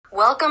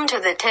Welcome to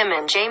the Tim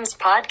and James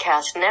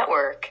Podcast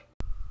Network.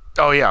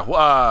 Oh, yeah.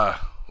 I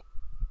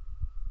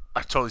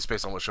totally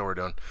spaced on what show we're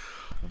doing.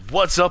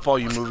 What's up, all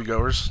you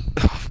moviegoers?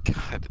 Oh,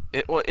 God.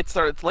 It's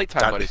late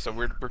time, buddy, so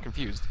we're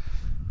confused.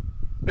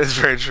 It's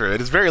very true. It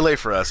is very late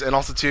for us. And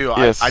also, too,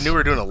 yes. I knew we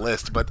were doing a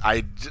list, but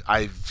I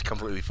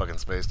completely fucking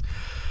spaced.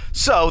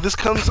 So, this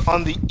comes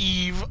on the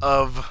eve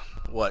of,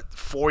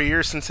 4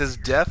 years since his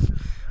death?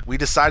 We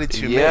decided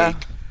to make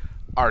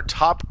our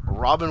top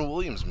Robin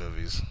Williams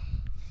movies.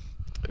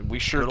 We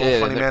sure Good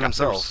did. old funny man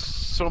himself. There's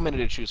so many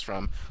to choose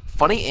from.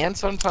 Funny and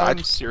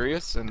sometimes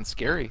serious and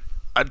scary.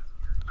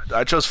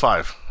 I chose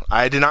 5.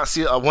 I did not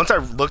see... once I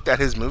looked at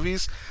his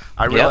movies,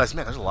 I realized,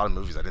 man, there's a lot of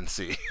movies I didn't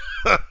see.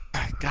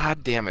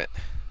 God damn it.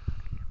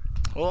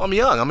 Well, I'm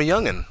young. I'm a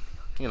youngin'.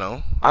 You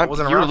know, I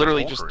wasn't around. You're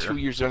literally just career. 2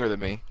 years younger than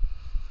me.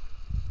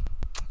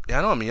 Yeah,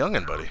 I know. I'm a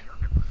youngin', buddy.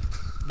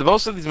 The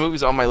most of these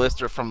movies on my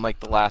list are from,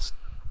 like, the last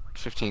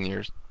 15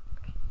 years.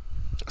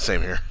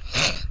 Same here.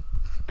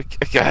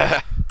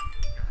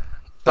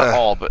 Not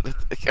all, but...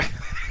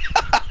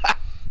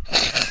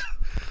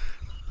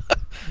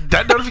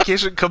 That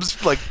notification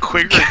comes, like,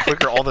 quicker and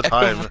quicker all the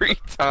time. Every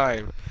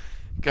time.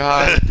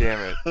 God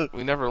damn it.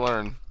 We never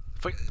learn.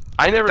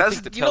 I never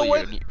think to tell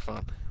you to mute your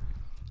phone.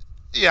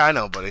 Yeah, I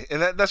know, buddy.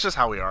 And that's just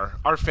how we are.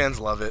 Our fans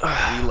love it.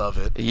 We love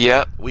it.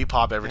 Yep. We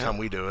pop every time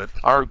we do it.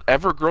 Our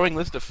ever-growing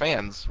list of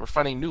fans. We're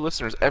finding new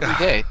listeners every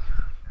day.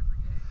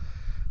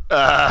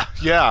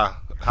 Yeah.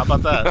 How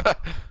about that?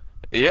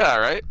 Yeah,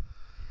 right?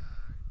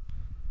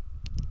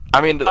 I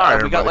mean,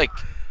 right, we got, like,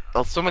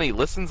 so many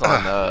listens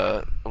on,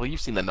 well,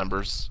 you've seen the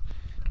numbers.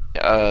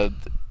 I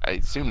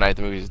assume Night of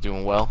the Movies is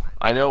doing well.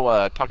 I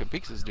know Talking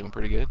Peaks is doing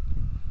pretty good.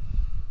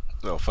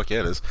 Oh, fuck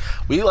yeah, it is.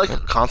 We, like,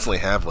 constantly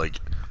have,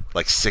 like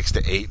 6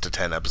 to 8 to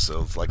 10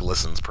 episodes, like,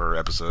 listens per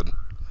episode.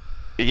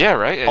 Yeah,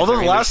 right? Although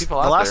the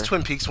last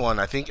Twin Peaks one,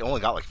 I think, only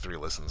got, like, 3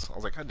 listens. I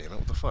was like, God damn it,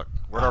 what the fuck?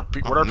 Where'd our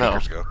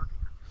peakers go?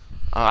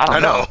 I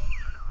don't know.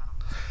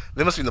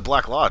 They must be in the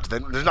Black Lodge.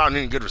 There's not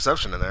any good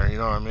reception in there, you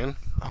know what I mean?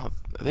 Oh,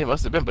 they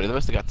must have been, but they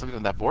must have got something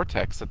in that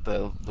vortex that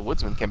the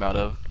Woodsman came out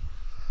of.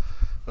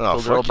 Oh,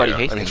 fuck yeah.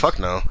 I mean, fuck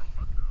no.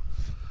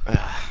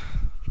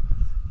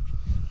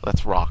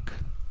 Let's rock.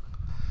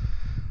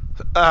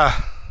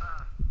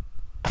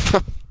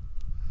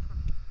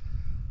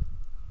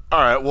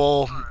 Alright,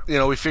 well, you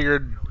know, we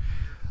figured...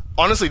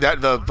 Honestly,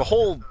 that the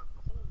whole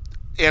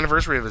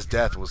anniversary of his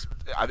death was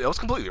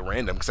completely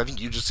random, because I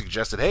think you just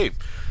suggested, hey,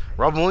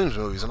 Robin Williams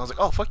movies, and I was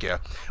like, oh, fuck yeah.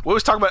 We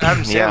always talk about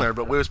Adam Sandler,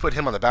 but we always put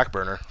him on the back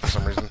burner for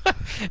some reason.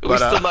 We've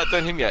still not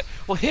done him yet.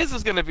 Well, his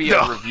is going to be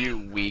a review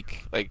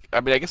week. Like,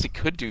 I mean, I guess he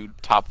could do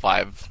top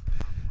 5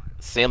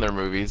 Sandler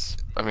movies.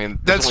 I mean,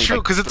 that's true,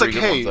 because it's like,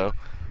 hey,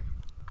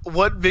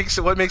 ones,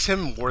 what makes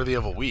him worthy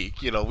of a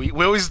week? You know, we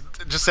always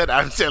just said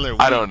Adam Sandler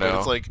week. I don't know. But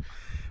it's like,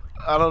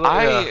 I don't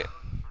know.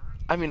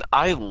 I mean,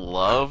 I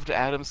loved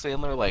Adam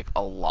Sandler, like,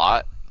 a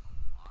lot.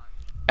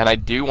 And I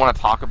do want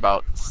to talk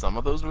about some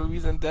of those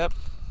movies in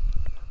depth.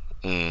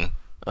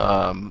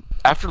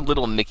 After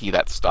Little Nicky,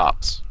 that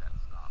stops.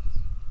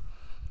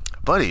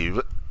 Buddy,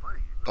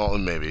 oh,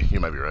 maybe. You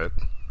might be right.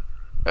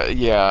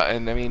 Yeah,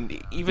 and I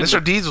mean, even...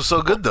 Mr. Deeds was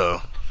so good,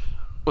 though.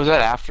 Was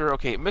that after?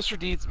 Okay, Mr.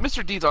 Deeds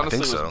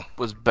honestly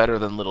was better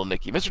than Little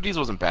Nicky. Mr. Deeds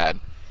wasn't bad.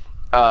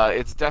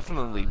 It's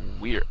definitely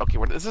weird. Okay,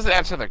 this isn't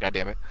Adam Sandler,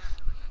 goddammit.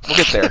 We'll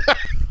get there.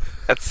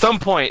 At some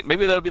point,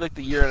 maybe that'll be like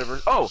the year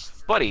anniversary. Oh,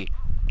 buddy.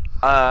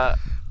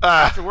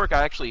 After work,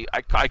 I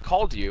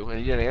called you and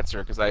you didn't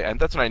answer and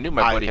that's when I knew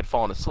my buddy had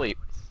fallen asleep.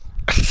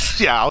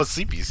 Yeah, I was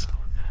sleepies.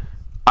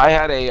 I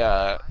had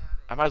I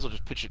might as well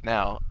just pitch it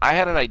now. I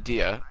had an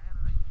idea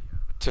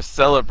to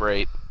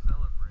celebrate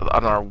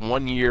on our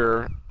 1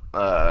 year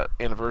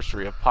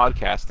anniversary of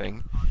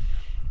podcasting.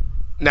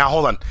 Now,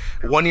 hold on.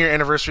 1 year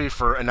anniversary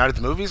for A Night at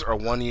the Movies, or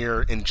 1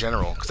 year in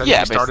general? Because I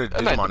think we started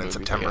Digimon in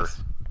September.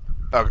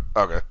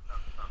 Okay.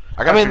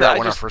 I gotta figure out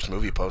when our first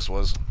movie post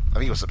was. I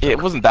think it was September.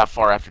 It wasn't that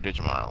far after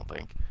Digimon, I don't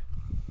think.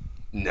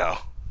 No.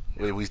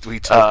 We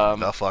took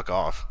the fuck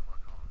off.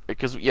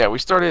 Because, we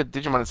started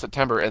Digimon in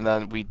September, and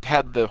then we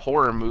had the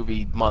horror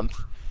movie month,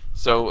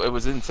 so it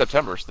was in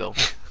September still.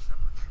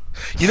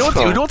 You know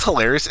what's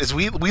hilarious is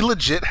we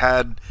legit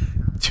had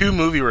 2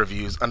 movie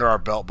reviews under our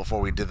belt before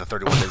we did the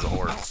 31 Days of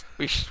Horror.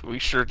 we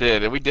sure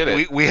did, and we did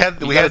it. We had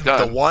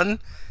the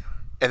one,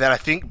 and then I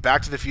think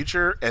Back to the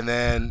Future, and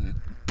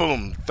then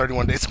boom,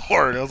 31 Days of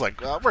Horror, and I was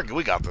like, oh,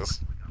 we got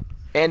this.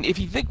 And if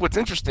you think what's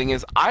interesting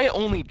is, I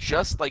only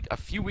just like a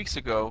few weeks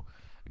ago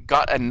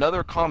got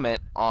another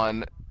comment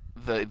on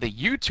the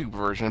YouTube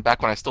version,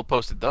 back when I still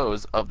posted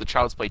those, of the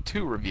Child's Play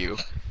 2 review.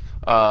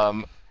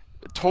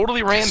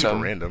 Totally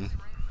random.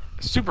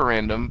 Super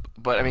random,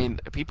 but I mean,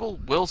 people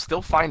will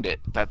still find it.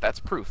 That's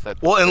proof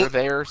that they're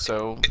there,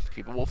 so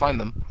people will find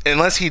them.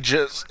 Unless he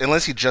just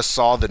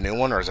saw the new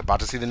one, or is about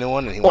to see the new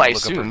one, and he wanted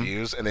to look up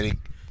reviews, and then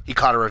he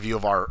caught a review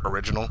of our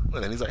original,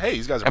 and then he's like, "Hey,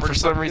 these guys are." And for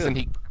some good. reason,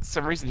 he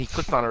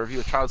clicked on a review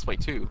of Child's Play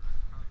 2.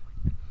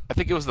 I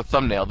think it was the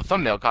thumbnail. The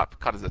thumbnail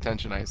caught his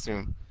attention, I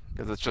assume,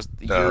 because it's just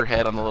your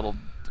head on the little,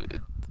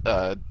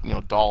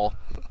 doll,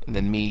 and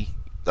then me.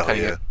 Oh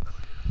yeah.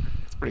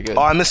 Pretty good.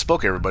 Oh, I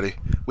misspoke, everybody.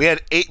 We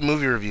had 8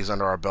 movie reviews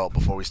under our belt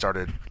before we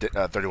started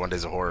 31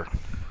 Days of Horror.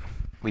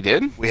 We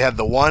did? We had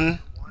the one,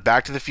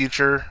 Back to the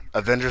Future,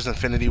 Avengers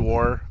Infinity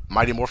War,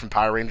 Mighty Morphin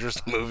Power Rangers,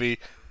 the movie,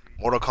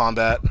 Mortal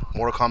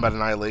Kombat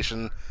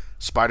Annihilation,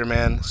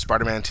 Spider-Man,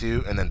 Spider-Man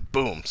 2, and then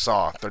boom,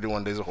 Saw,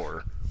 31 Days of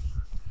Horror.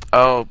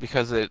 Oh,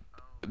 because then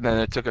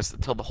it took us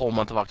until the whole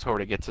month of October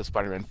to get to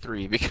Spider-Man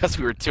 3 because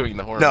we were doing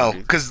the horror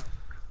movies.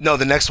 No,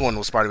 the next one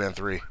was Spider-Man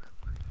 3.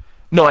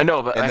 No, I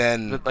know, but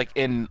then like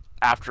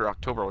after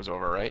October was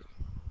over, right?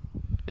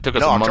 It took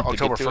us no, a month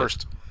October to get to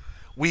 1st.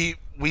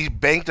 We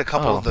banked a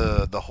couple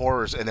of the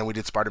horrors, and then we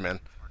did Spider-Man.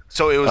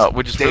 So it was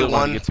we just day really wanted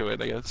 1 to get to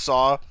it, I guess.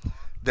 Saw,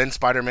 then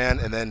Spider-Man,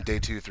 and then day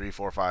 2, 3,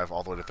 4, 5,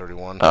 all the way to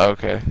 31. Oh,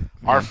 okay.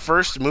 Our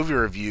first movie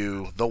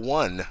review, the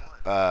one,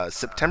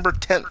 September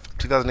 10th,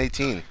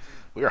 2018.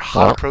 We are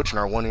approaching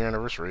our 1-year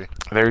anniversary.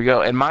 There you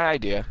go. And my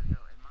idea,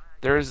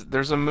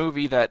 there's a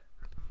movie that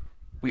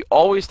we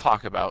always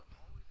talk about.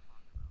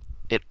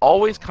 It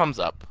always comes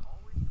up.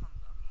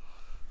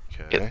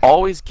 Okay. It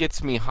always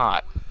gets me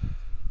hot.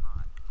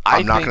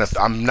 I'm not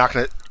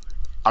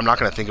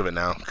gonna think of it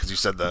now because you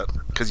said that.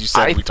 Because you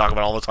said we talk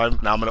about it all the time.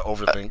 Now I'm gonna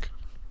overthink.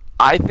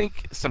 I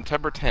think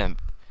September 10th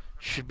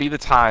should be the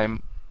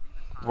time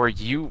where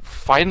you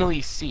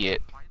finally see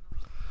it,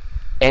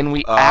 and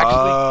we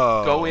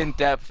actually go in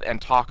depth and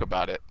talk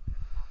about it,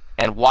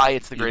 and why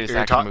it's the greatest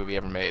action movie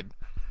ever made.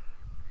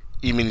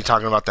 You mean you're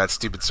talking about that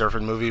stupid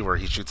surfing movie where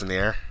he shoots in the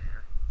air?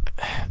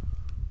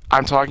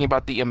 I'm talking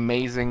about the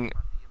amazing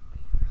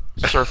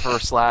surfer /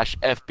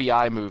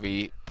 FBI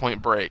movie,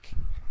 Point Break.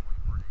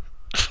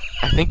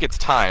 I think it's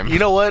time. You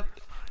know what?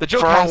 The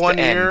joke for has our 1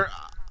 to end. year.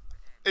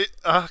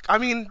 I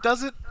mean,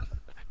 does it?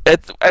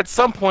 At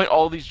some point,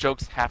 all these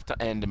jokes have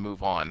to end and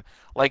move on.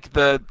 Like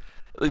the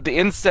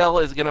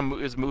incel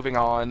is moving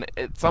on.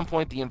 At some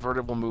point, the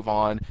inverted will move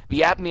on.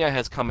 The apnea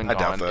has come and gone.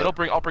 doubt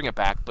that. I'll bring it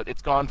back, but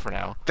it's gone for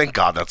now. Thank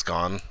God that's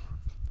gone.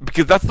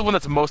 Because that's the one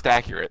that's most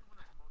accurate.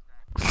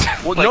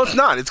 Well, no, it's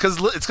not. It's because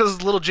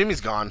little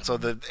Jimmy's gone, so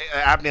the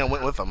apnea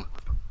went with him.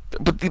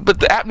 But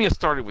the apnea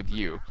started with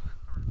you.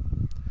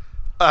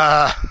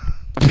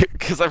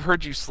 Because I've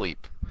heard you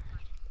sleep,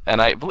 and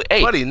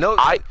buddy, no,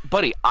 I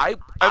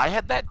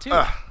had that too.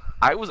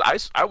 I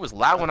was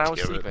loud when I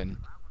was sleeping,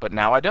 but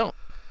now I don't.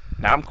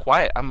 Now I'm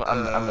quiet. I'm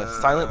a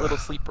silent little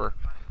sleeper.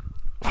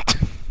 All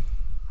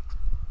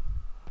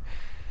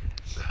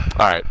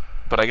right,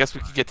 but I guess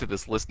we could get to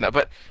this list now.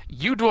 But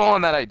you dwell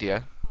on that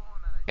idea,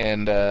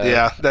 and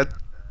yeah, that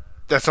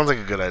sounds like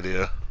a good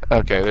idea.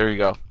 Okay, there you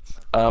go.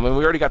 And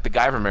we already got the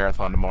Guyver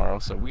marathon tomorrow,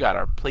 so we got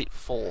our plate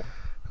full.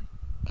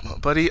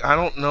 Buddy, I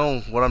don't know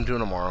what I'm doing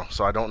tomorrow,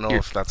 so I don't know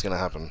if that's gonna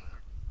happen.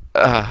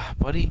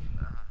 Buddy,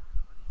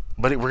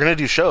 we're gonna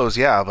do shows,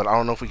 yeah, but I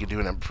don't know if we can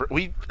do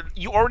it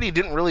you already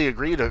didn't really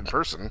agree to in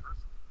person.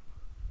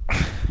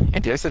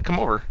 Andy, I said come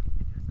over.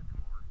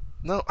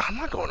 No, I'm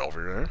not going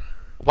over there.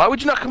 Why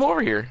would you not come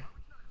over here?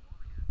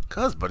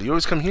 Cause, buddy, you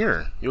always come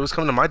here. You always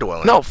come to my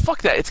dwelling. No,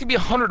 fuck that. It's gonna be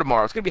 100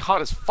 tomorrow. It's gonna be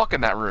hot as fuck in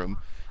that room.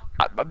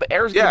 The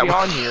air's gonna be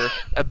on here.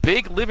 A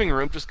big living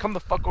room. Just come the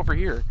fuck over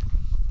here.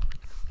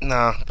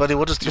 Nah, buddy,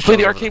 we'll just do play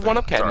the arcade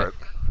one-up cabinet. Right.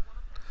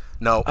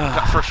 No,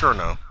 for sure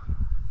no.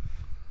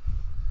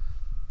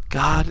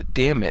 God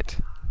damn it.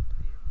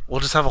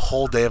 We'll just have a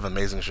whole day of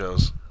amazing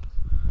shows.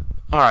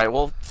 Alright,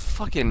 well,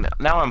 fucking,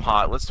 now I'm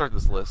hot. Let's start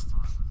this list.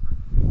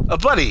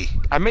 Buddy!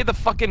 I made the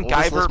fucking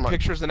Guyver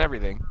pictures and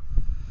everything.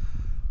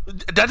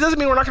 That doesn't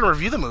mean we're not going to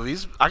review the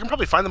movies. I can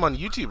probably find them on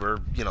YouTube or,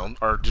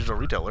 our digital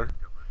retailer.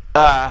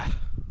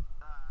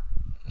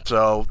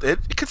 So,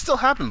 it could still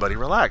happen, buddy.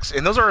 Relax.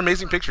 And those are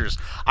amazing pictures.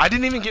 I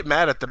didn't even get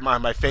mad at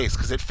my face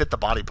because it fit the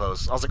body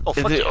pose. I was like, oh,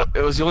 fuck yeah.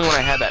 It was the only one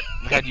I had that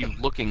had you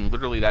looking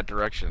literally that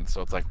direction.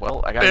 So it's like,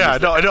 well, I got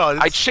to I know.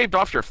 I shaved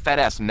off your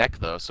fat-ass neck,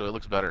 though, so it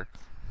looks better.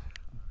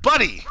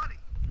 Buddy!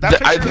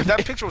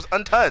 That picture was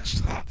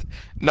untouched.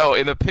 No,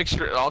 in the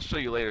picture, I'll show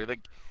you later.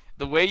 Like,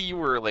 the way you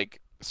were, like,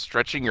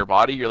 stretching your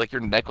body, your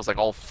neck was, like,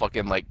 all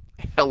fucking, like,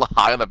 hella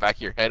high on the back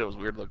of your head. It was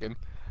weird looking.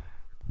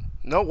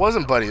 No, it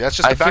wasn't, buddy. That's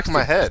just the back of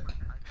my head.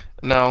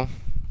 No.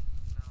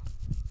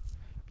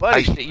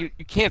 Buddy.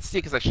 You can't see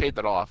it because I shaved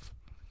it off.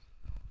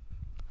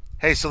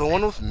 Hey, so the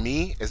one with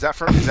me, is that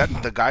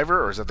the Guyver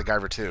or is that the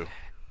Guyver 2?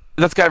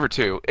 That's Guyver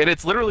 2. And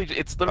it's literally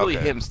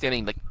him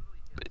standing like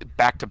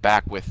back to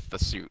back with the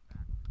suit.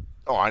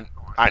 Oh,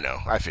 I know.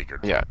 I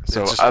figured. Yeah.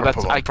 So it's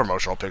just a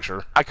promotional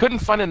picture. I couldn't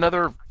find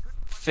another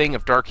thing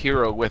of Dark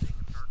Hero with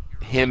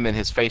him and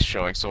his face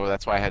showing, so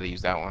that's why I had to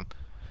use that one.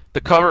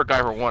 The cover of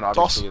Guyver 1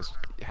 obviously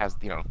has.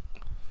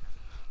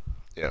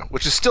 Yeah,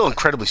 which is still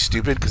incredibly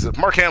stupid because it's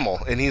Mark Hamill,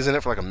 and he's in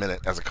it for like a minute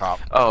as a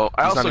cop. Oh,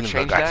 I also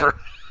changed that.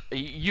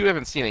 You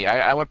haven't seen it.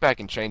 I went back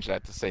and changed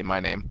that to say my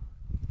name.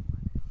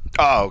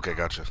 Oh, okay,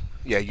 gotcha.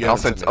 Yeah, you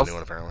haven't sent me a new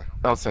one apparently.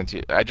 I'll send to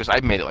you. I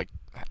made it like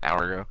an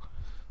hour ago.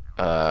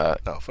 Oh,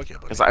 fuck yeah,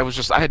 buddy.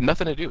 Because I had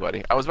nothing to do,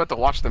 buddy. I was about to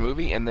watch the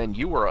movie, and then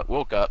you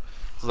woke up.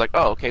 So I was like,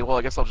 oh, okay, well,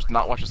 I guess I'll just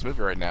not watch this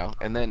movie right now.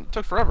 And then it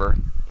took forever,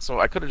 so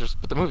I could have just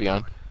put the movie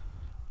on.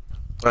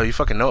 Oh, you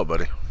fucking know it,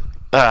 buddy.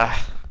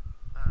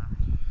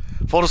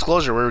 Full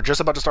disclosure, we were just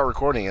about to start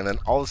recording, and then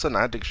all of a sudden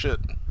I had to take a shit.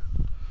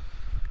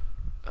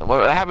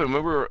 What happened? We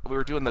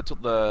were doing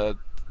the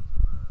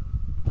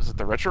was it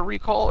the Retro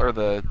Recall or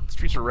the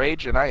Streets of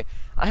Rage, and I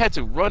had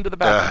to run to the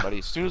bathroom, buddy.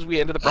 As soon as we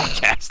ended the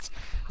broadcast,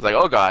 I was like,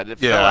 oh god, it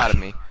fell out of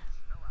me.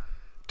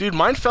 Dude,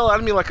 mine fell out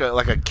of me like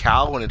a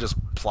cow when it just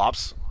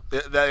plops.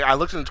 I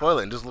looked in the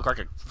toilet and just looked like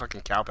a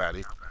fucking cow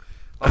patty.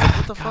 I was like,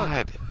 what the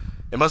fuck?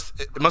 It must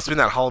have been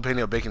that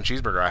jalapeno bacon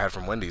cheeseburger I had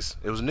from Wendy's.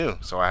 It was new,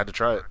 so I had to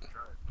try it.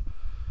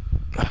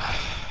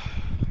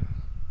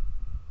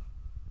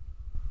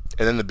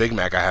 And then the Big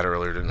Mac I had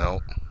earlier didn't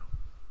help.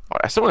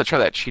 I still want to try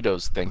that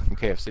Cheetos thing from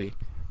KFC.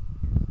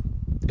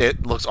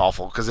 It looks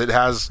awful because it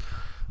has,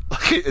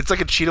 it's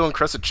like a Cheeto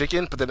encrusted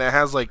chicken, but then it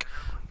has like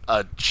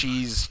a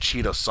cheese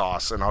Cheeto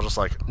sauce, and I was just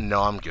like,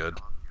 no, I'm good.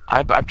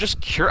 I'm just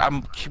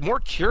I'm more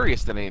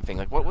curious than anything.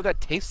 Like, what would that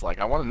taste like?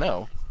 I want to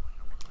know.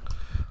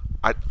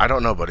 I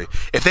don't know, buddy.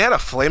 If they had a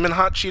Flamin'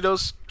 Hot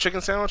Cheetos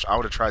chicken sandwich, I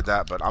would have tried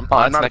that. But I'm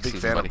not a big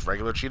fan of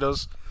regular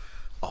Cheetos.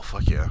 Oh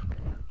fuck yeah!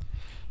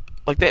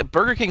 Like that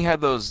Burger King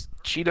had those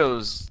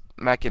Cheetos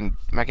mac and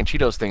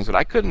Cheetos things, but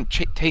I couldn't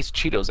taste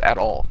Cheetos at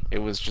all. It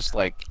was just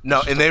like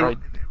and they were.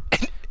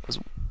 It was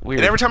weird.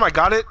 And every time I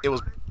got it, it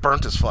was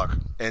burnt as fuck,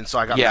 and so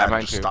I got mad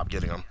and just stopped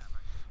getting them.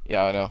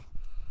 Yeah, I know.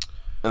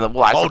 And then,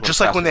 just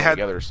like when they had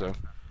together, so.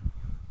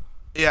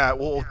 Yeah,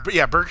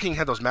 Burger King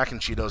had those mac and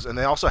Cheetos, and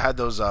they also had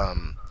those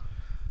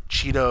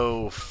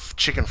Cheeto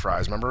chicken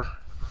fries. Remember?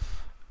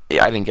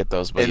 Yeah, I didn't get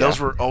those, but those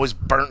were always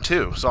burnt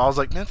too. So I was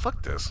like, man,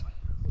 fuck this.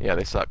 Yeah,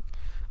 they suck.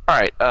 All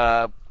right,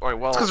 well,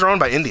 it's because they're owned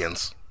by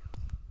Indians.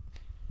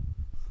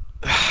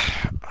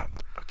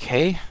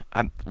 Okay,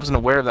 I wasn't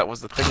aware that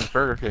was the thing with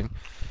Burger King.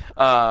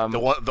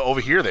 The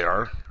over here they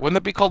are. Wouldn't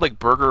that be called like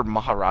Burger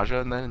Maharaja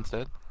and then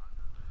instead?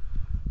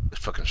 It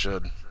fucking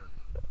should.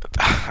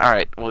 All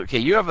right. Well, okay.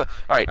 You have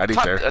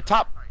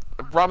top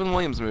Robin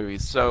Williams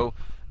movies. So,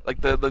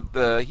 like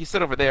the he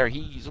said over there,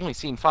 he's only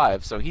seen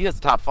 5, so he has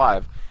the top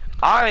 5.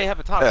 I have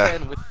a top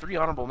 10 with 3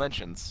 honorable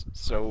mentions.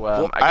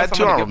 So I had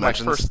 2 honorable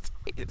mentions.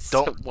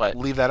 Don't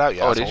leave that out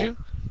yet. Oh, did you?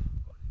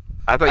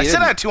 I thought I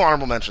said I had 2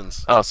 honorable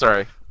mentions. Oh,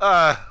 sorry.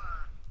 All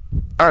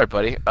right,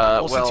 buddy.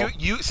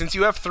 Since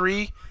you have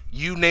 3,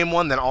 you name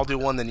one, then I'll do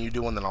one, then you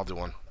do one, then I'll do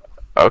one.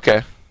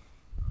 Okay.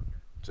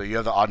 So you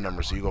have the odd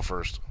number, so you go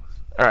first.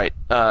 All right.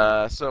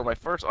 So my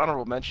first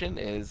honorable mention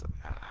is,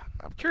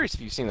 I'm curious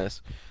if you've seen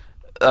this.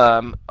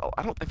 I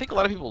think a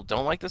lot of people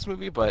don't like this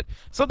movie, but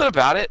something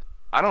about it,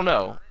 I don't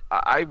know.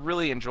 I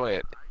really enjoy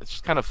it. It's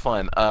just kind of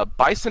fun.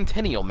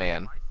 Bicentennial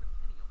Man.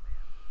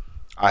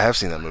 I have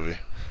seen that movie.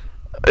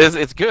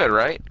 It's good,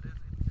 right?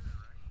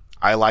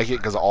 I like it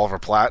because of Oliver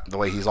Platt, the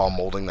way he's all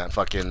molding that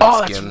fucking skin.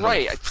 Oh, that's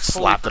right. I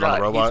slapped it on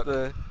the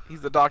robot.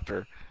 He's the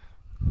doctor.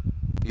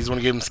 He's the one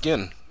who gave him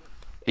skin.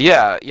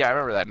 Yeah, I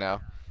remember that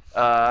now.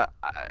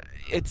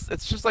 It's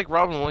just like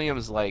Robin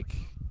Williams, like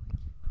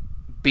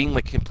being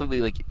like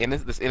completely like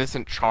this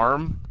innocent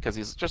charm because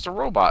he's just a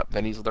robot.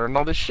 Then he's learned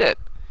all this shit.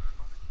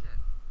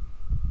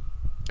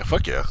 Yeah,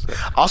 fuck yeah!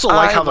 I also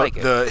like how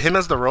the him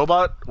as the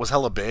robot was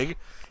hella big,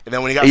 and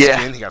then when he got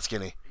skin, he got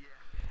skinny.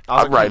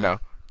 I was like, now.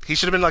 He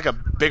should have been like a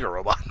bigger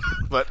robot.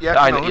 But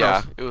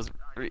yeah, it was.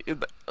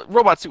 The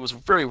robot suit was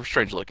very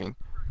strange looking.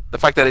 The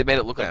fact that they made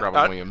it look like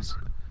Robin Williams,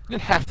 you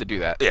didn't have to do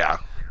that. Yeah.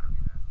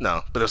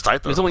 No, but it was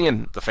tight though. It was only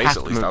in the face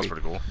at least. That was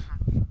pretty cool.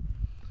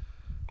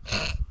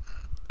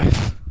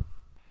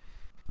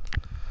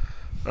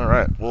 All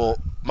right. Well,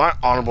 my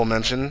honorable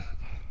mention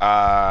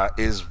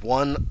is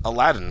one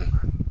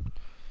Aladdin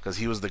because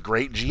he was the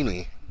great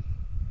genie.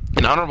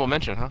 An honorable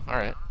mention, huh? All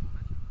right.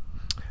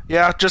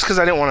 Yeah, just because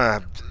I didn't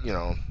want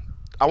to,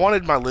 I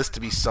wanted my list to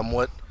be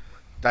somewhat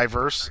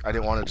diverse. I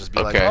didn't want to just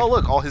be like, oh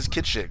look, all his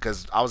kid shit,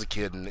 because I was a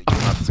kid and it came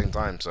out at the same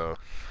time, so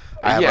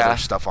I have other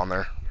stuff on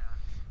there.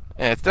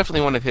 Yeah, it's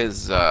definitely one of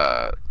his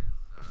one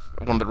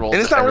of the roles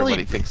that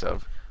everybody thinks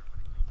of.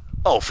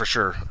 Oh, for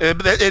sure.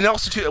 And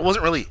also too, it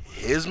wasn't really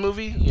his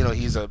movie.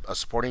 He's a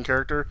supporting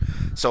character,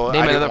 so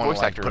I didn't want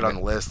to put it on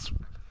the list.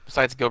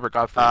 Besides Gilbert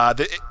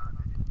Gottfried.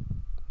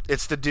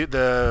 It's the dude.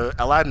 The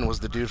Aladdin was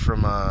the dude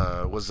from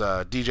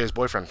DJ's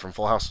boyfriend from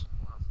Full House.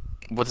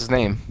 What's his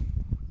name?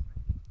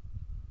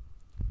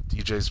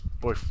 DJ's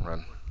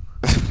boyfriend.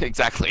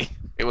 Exactly.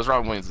 It was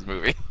Robin Williams'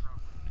 movie.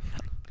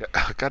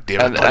 God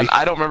damn it, buddy. And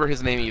I don't remember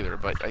his name either,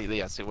 but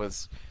yes, it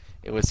was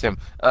him.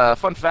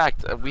 Fun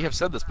fact: we have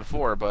said this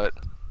before, but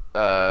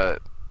I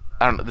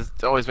don't know. This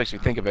always makes me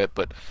think of it.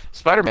 But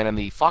Spider-Man in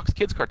the Fox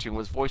Kids cartoon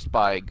was voiced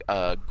by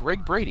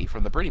Greg Brady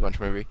from the Brady Bunch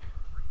movie.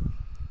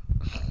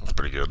 That's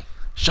pretty good.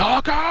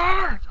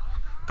 Shocker!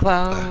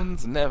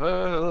 Clowns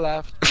never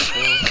laughed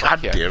before.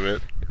 God damn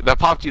it. That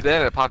popped you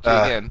then, it popped you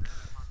again.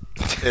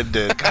 It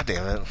did. God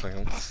damn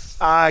it.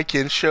 I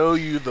can show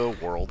you the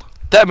world.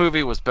 That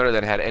movie was better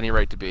than it had any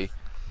right to be.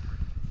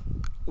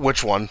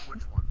 Which one?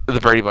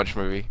 The Brady Bunch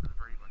movie.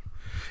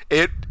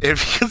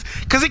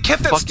 Because it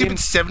kept that stupid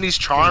 70s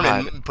charm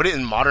and put it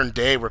in modern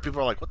day where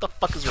people are like, what the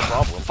fuck is your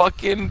problem?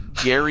 Fucking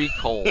Gary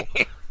Cole.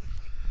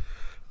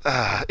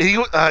 He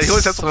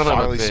always has some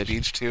fatherly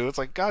speech too. It's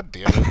like, god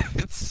damn it.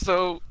 It's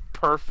so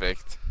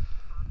Perfect.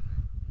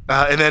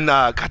 And then,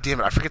 God damn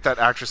it, I forget that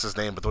actress's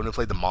name, but the one who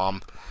played the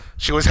mom,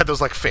 she always had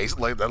those like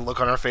that look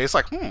on her face,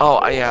 like yeah,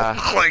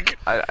 like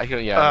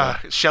yeah.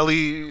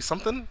 Shelley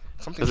something.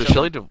 Was it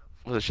Shelley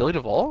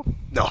Duvall?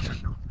 No,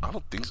 I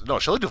don't think so. No,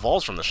 Shelley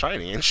Duvall's from The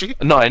Shining, ain't she?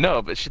 No, I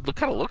know, but she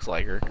kind of looks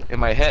like her in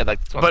my head. Like,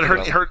 but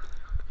her,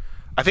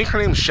 I think her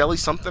name's Shelley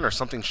something or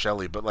something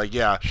Shelley. But like,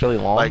 yeah, Shelley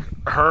Long. Like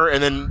her,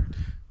 and then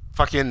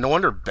fucking no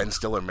wonder Ben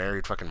Stiller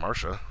married fucking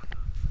Marsha.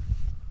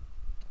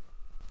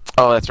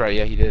 Oh, that's right.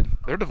 Yeah, he did.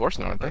 They're divorced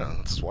now, aren't they? Yeah,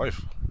 that's his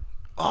wife.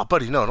 Oh,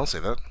 buddy, no, don't say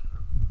that.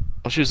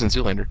 Well, she was in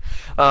Zoolander.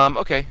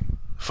 Okay.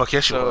 Fuck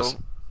yes, she was.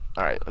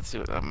 All right, let's see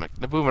what I'm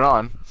moving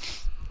on.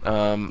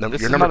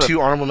 Your number 2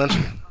 honorable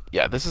mention.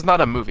 Yeah, this is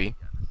not a movie,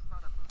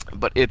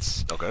 but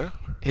it's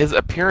his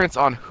appearance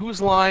on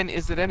Whose Line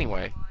Is It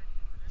Anyway?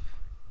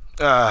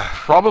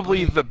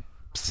 Probably the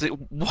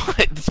what?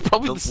 It's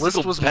probably the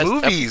list was best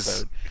movies.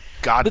 Episode.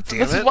 God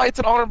damn it! This is why it's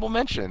an honorable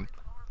mention.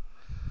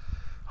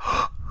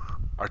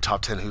 Our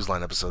top 10 Whose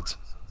Line episodes.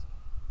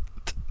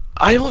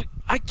 I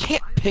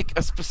can't pick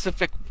a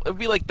specific. It'd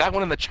be like that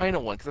one and the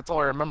China one because that's all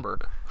I remember.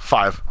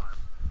 5.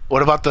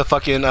 What about the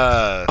fucking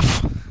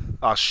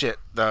oh shit,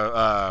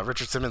 the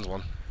Richard Simmons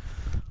one?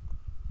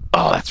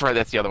 Oh, that's right.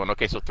 That's the other one.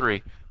 Okay, so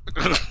 3.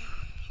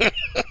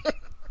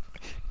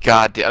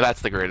 God damn,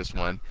 that's the greatest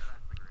one.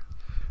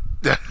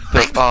 The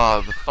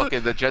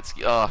fucking the jet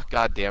ski. Oh,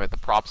 god damn it, the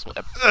props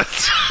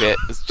shit.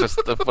 It's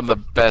just one of the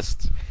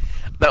best.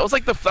 That was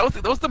like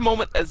that was the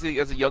moment as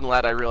a young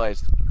lad I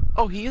realized,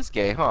 oh, he is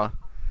gay, huh?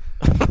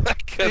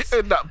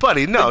 No,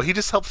 buddy, no, he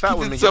just helped fat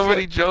women. So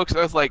many jokes.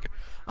 I was like,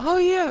 oh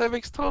yeah, that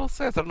makes total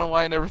sense. I don't know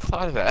why I never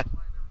thought of that.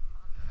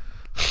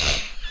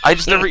 I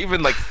just never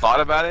even like thought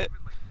about it.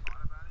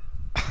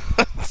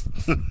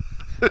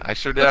 I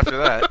sure did after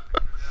that.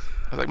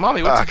 I was like,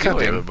 Mommy, what's he doing?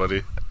 God damn it,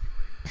 buddy.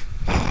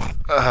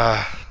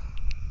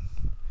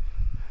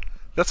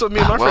 That's what me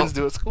and my friends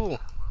do at school.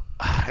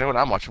 I know what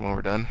I'm watching when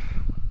we're done.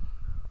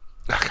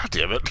 God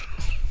damn it.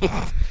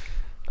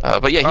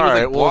 But yeah,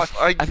 he was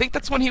right, I think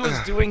that's when he was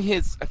doing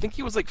his. I think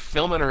he was like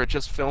filming or had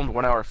just filmed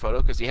 1 Hour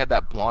Photo because he had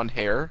that blonde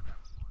hair.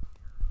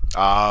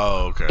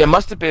 Oh, okay. It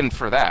must have been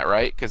for that,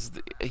 right? Because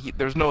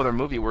there's no other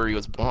movie where he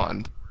was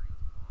blonde.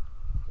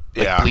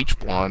 Like bleach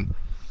blonde.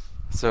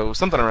 So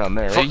something around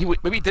there.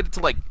 Maybe he did it to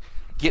like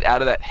get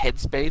out of that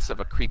headspace of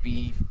a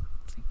creepy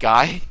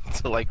guy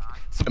to like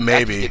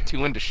maybe get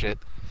too into shit.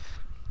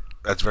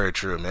 That's very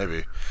true.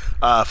 Maybe.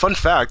 Fun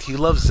fact: he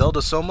loves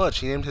Zelda so much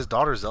he named his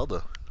daughter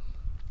Zelda.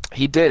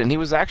 He did, and he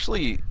was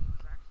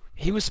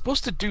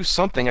supposed to do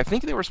something. I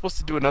think they were supposed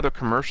to do another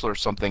commercial or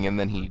something, and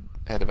then he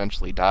had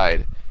eventually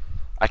died.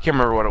 I can't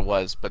remember what it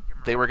was, but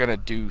they were gonna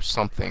do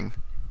something.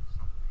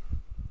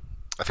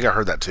 I think I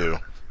heard that too.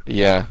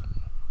 Yeah.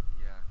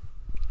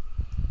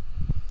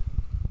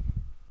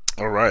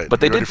 All right, but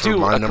they did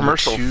do a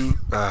commercial.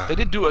 They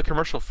did do a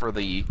commercial for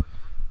the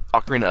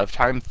Ocarina of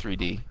Time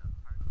 3D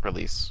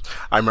release.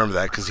 I remember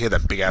that because he had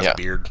that big ass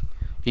beard.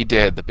 He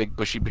did, the big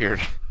bushy beard.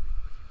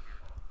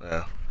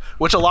 Yeah,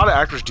 which a lot of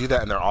actors do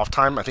that in their off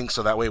time. I think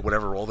so that way,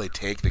 whatever role they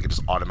take, they can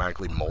just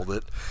automatically mold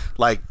it.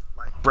 Like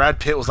Brad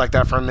Pitt was like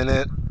that for a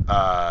minute.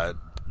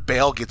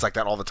 Bale gets like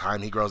that all the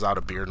time. He grows out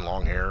a beard and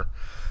long hair.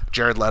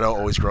 Jared Leto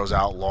always grows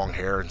out long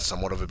hair and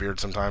somewhat of a beard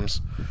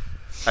sometimes.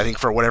 I think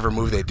for whatever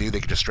movie they do, they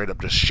could just straight up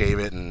just shave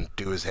it and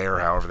do his hair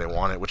however they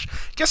want it, which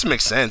I guess it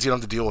makes sense. You don't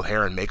have to deal with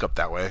hair and makeup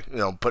that way. You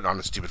know, putting on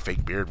a stupid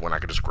fake beard when I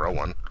could just grow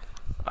one.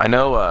 I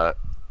know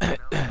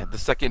the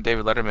second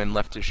David Letterman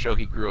left his show,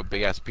 he grew a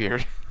big-ass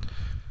beard.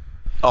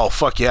 Oh,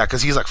 fuck yeah,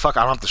 because he's like, fuck,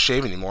 I don't have to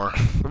shave anymore.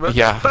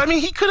 Yeah. But I mean,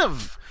 he could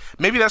have...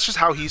 Maybe that's just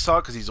how he saw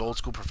it because he's old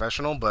school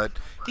professional, but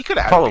he could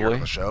have had a beard on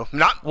the show.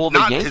 Not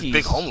Yankees, his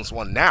big homeless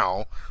one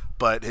now,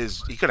 but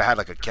he could have had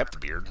like a kept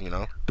beard, you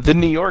know? The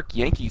New York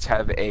Yankees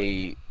have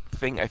a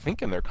thing, I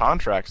think, in their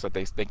contracts that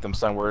they make them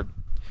sign where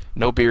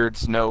no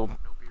beards, no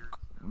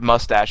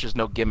mustaches,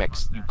 no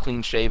gimmicks. You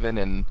clean shaven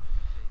and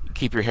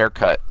keep your hair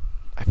cut.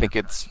 I think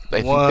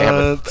they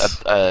have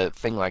a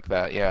thing like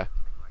that, yeah.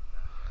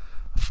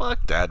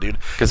 Fuck that, dude.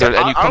 Because and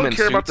you come in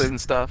suits and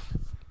stuff.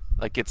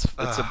 Like it's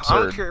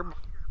absurd.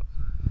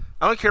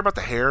 I don't care about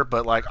the hair,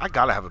 but like I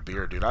gotta have a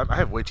beard, dude. I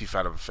have way too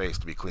fat of a face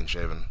to be clean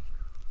shaven.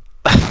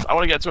 I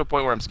want to get to a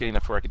point where I'm skinny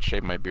enough where I can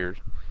shave my beard,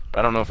 but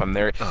I don't know if I'm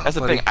there. That's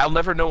the thing. I'll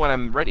never know when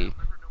I'm ready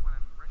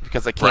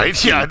because I can't.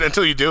 Right? Yeah,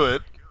 until you do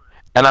it.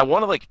 And I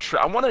want to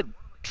I want to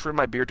trim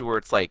my beard to where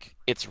it's like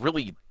it's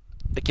really,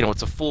 like, you know,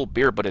 it's a full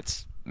beard, but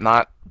it's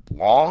not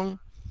long.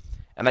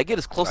 And I get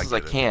as close as I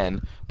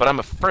can, but I'm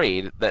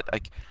afraid that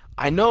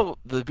I know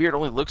the beard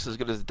only looks as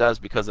good as it does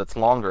because it's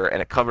longer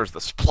and it covers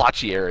the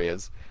splotchy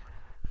areas.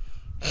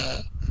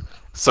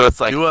 So it's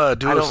like do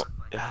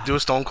a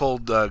Stone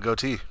Cold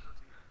goatee.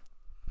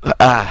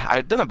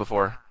 I've done it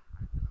before.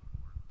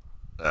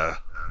 I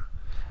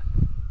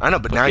know,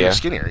 but now you're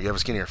skinnier. You have a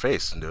skinnier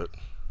face and do it.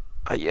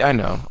 Yeah, I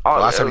know.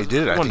 Last time you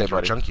did it, I think you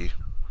were chunky.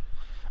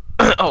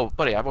 Oh,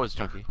 buddy, I'm always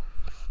chunky.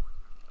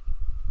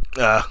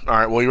 All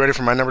right. Well, you ready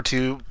for my number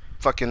 2?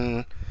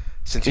 Fucking,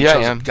 since you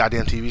chose a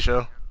goddamn TV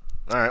show.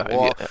 All right.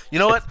 Well, Yeah. you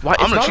know what? Why-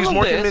 I'm gonna not choose on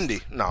Mork the and list.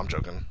 Mindy. No, I'm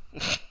joking.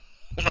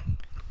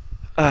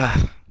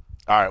 Uh,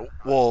 All right.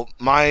 Well,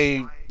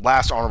 my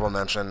last honorable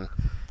mention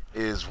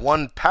is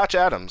one Patch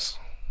Adams.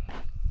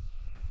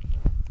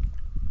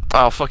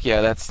 oh fuck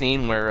yeah! That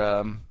scene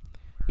where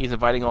he's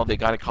inviting all the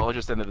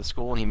gynecologists into the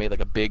school, and he made like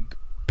a big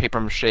paper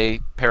mache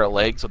pair of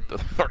legs with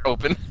the are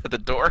open at the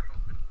door.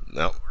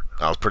 No,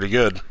 that was pretty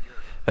good.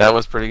 That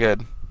was pretty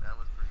good.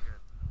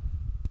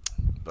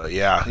 But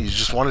yeah, he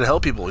just wanted to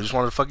help people. He just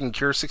wanted to fucking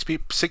cure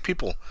sick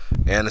people.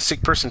 And a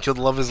sick person killed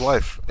the love of his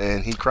life,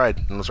 and he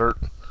cried and was hurt.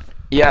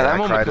 Yeah, And that I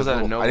moment cried goes as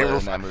out of little. nowhere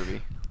in that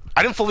movie.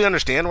 I didn't fully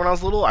understand when I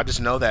was little. I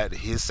just know that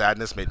his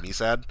sadness made me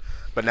sad.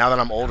 But now that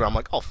I'm older, I'm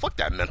like, oh, fuck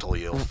that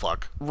mentally ill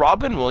fuck.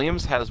 Robin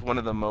Williams has one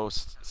of the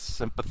most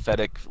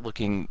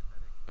sympathetic-looking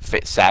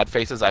sad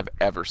faces I've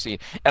ever seen,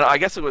 and I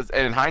guess it was.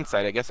 And in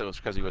hindsight, I guess it was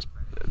because he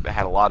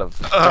had a lot of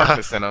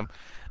darkness in him.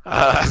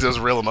 Because it was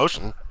real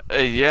emotion.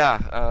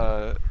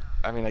 Yeah.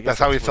 I mean, I guess That's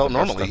how he where felt the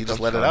best normally. stuff He just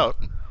comes let it from. out.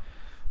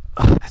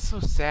 Oh, that's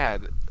so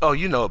sad. Oh,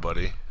 you know it,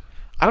 buddy.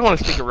 I don't want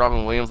to think of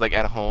Robin Williams like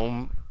at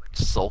home,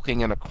 sulking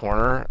in a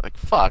corner. Like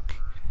fuck.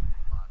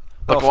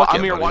 Like, Oh, well, fuck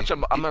I'm yeah, here buddy.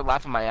 watching. I'm there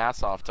laughing my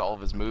ass off to all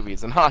of his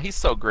movies, and he's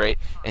so great.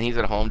 And he's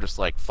at home just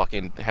like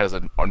fucking has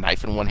a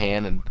knife in one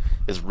hand and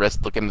his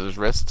wrist, looking at his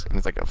wrist, and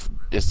he's like,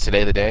 "Is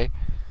today the day?"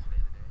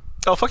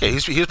 Oh, fuck yeah.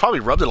 He's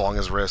probably rubbed it along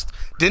his wrist.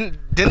 Didn't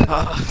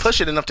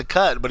push it enough to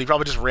cut, but he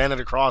probably just ran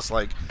it across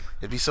like,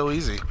 it'd be so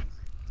easy.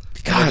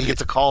 And then he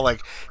gets a call like,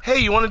 hey,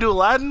 you want to do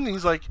Aladdin?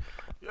 He's like,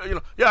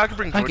 yeah, I can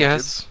bring I joy to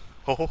guess.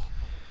 kids.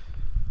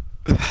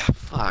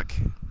 Fuck.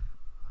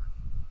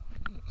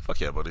 Fuck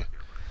yeah, buddy.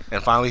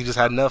 And finally he just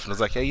had enough and was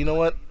like, hey, you know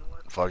what?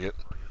 Fuck it.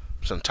 I'm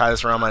just going to tie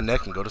this around my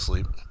neck and go to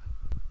sleep.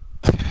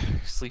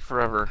 Sleep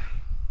forever.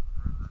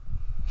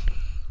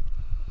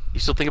 You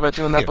still think about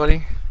doing that, Yeah.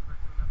 buddy?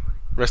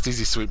 Rest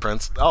easy, sweet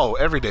prince. Oh,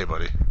 every day,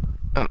 buddy.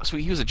 Oh,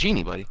 sweet. He was a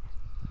genie, buddy.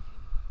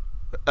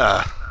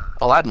 Uh,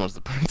 Aladdin was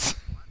the prince.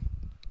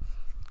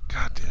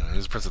 God damn, he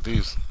was Prince of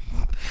Thieves.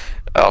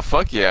 Oh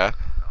fuck yeah.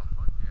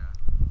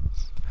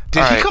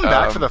 Did All he right, come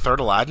back for the third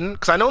Aladdin?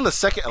 Because I know in the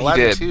second He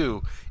Aladdin did.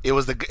 2, it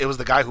was the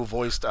guy who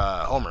voiced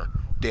Homer,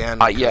 Dan.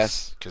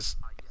 Yes. Because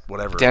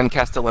whatever. Dan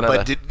Castellaneta.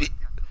 But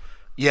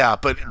yeah,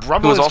 but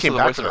Robin Who was Williams also came the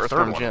back voice for of the third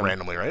Earthworm one Jim.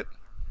 randomly, right?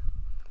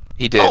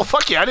 He did. Oh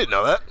fuck yeah, I didn't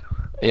know that.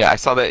 Yeah, I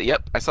saw that.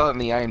 Yep, I saw that in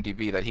the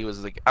IMDb that he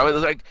was like. I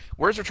was like,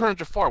 "Where's Return of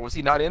Jafar? Was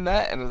he not in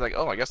that?" And I was like,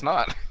 "Oh, I guess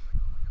not."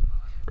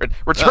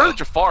 Return of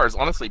Jafar is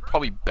honestly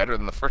probably better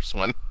than the first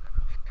one.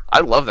 I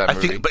love that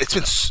movie. I think, but it's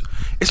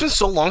been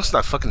so long since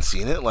I've fucking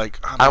seen it. Like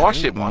oh, man, I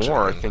watched need it to watch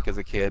more, I again. think, as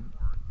a kid.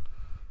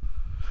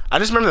 I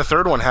just remember the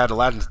third one had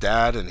Aladdin's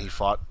dad, and he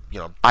fought.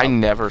 I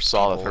never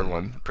saw the people third and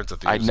one. Prince of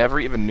I Thieves. never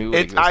even knew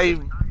it I,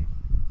 existed.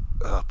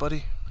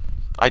 buddy,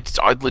 I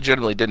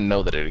legitimately didn't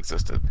know that it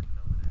existed.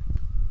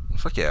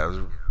 fuck yeah, it was,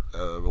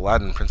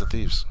 Aladdin, Prince of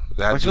Thieves.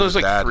 It had Like, to do with there's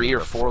his dad like 3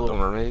 and or 4 Little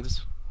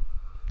Mermaids.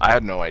 I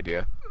had no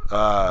idea.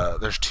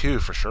 There's 2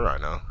 for sure. I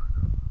know.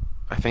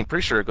 I think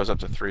pretty sure it goes up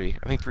to 3.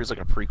 I think 3 is like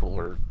a prequel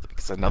or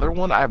it's another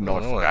one. I have no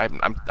idea.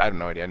 I have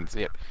no idea. I didn't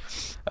see it.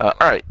 All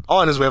right, All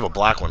I know is we have a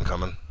black one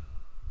coming.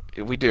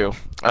 we do.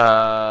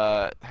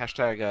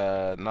 Hashtag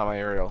not my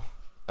Ariel.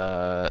 Oh,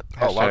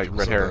 a lot of Hashtag people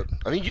red said hair.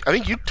 that. I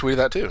think you tweeted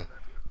that too.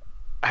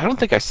 I don't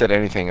think I said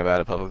anything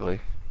about it publicly.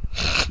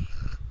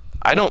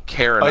 I don't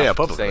care enough Oh yeah, to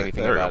publicly. say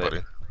anything There you about go,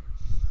 it.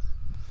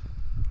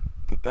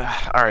 buddy.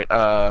 All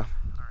right.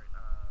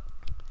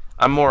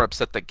 I'm more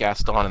upset that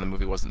Gaston in the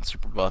movie wasn't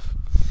super buff.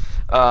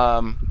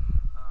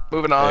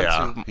 Moving on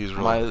Yeah, to he's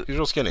my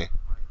real skinny.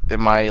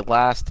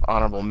 last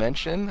honorable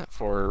mention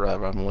for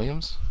Robin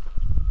Williams.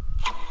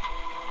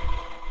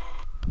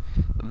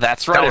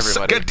 That's right, That was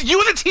everybody. you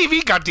and the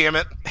TV,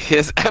 goddammit!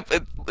 His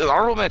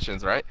honorable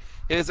mentions, right?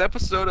 His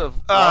episode of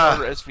Law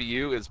and Order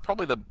SVU is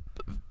probably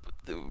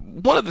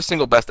one of the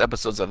single best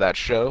episodes of that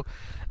show.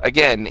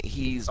 Again,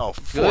 he's for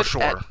good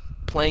sure. at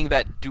playing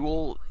that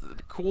dual,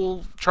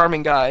 cool,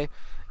 charming guy,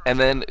 and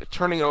then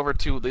turning over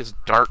to this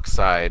dark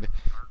side,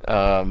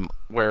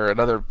 where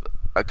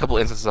a couple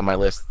instances on my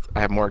list, I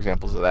have more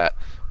examples of that.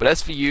 But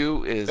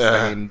SVU is,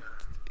 I mean,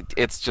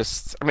 it's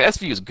just, I mean,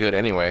 SVU is good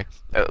anyway.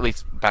 At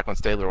least back when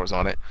Stabler was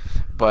on it.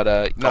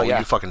 But no, yeah,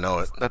 You fucking know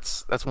it.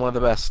 that's one of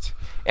the best.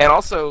 And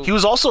also, He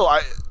was also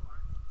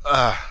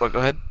well, go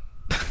ahead.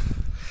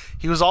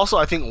 he was also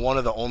I think one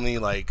of the only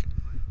like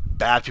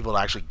bad people to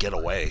actually get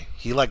away.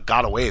 He like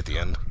got away at the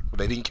end.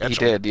 They didn't catch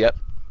He him. did, yep.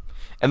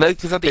 And then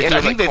because at the They- end,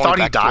 I he was, think like, they calling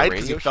thought he back to a died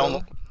 'cause he radio fell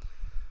in show.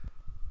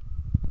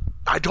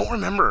 I don't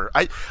remember.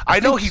 I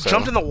know he so.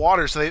 jumped in the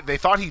water, so they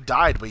thought he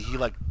died, but he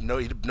like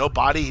no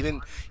body.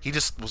 He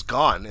just was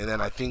gone, and then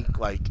I think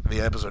like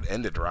the episode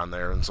ended around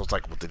there, and so it's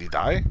like, well, did he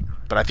die?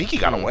 But I think he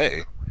got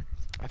away.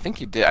 I think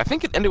he did. I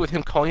think it ended with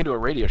him calling into a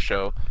radio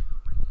show,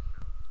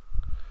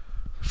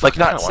 Fuck, like I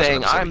gotta not watch that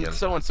saying episode I'm again.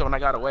 so and so and I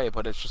got away,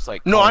 but it's just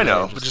like No, I calling in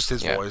know, and but just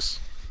his yeah. voice.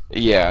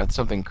 Yeah, it's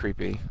something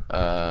creepy.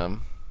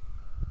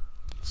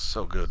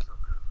 So good.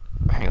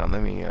 Hang on,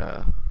 let me.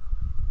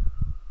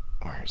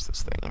 Where's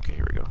this thing? Okay,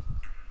 here we go.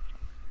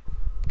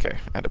 Okay,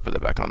 I had to put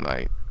it back on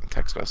my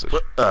text message.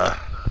 What,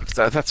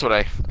 That's what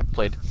I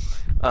played.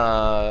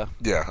 Yeah,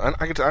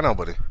 I know,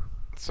 buddy.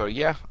 So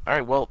yeah, all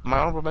right. Well, my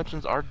honorable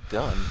mentions are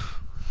done.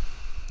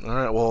 All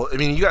right. Well, I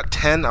mean, you got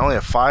 10. I only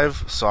have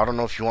 5, so I don't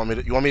know if you want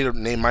me to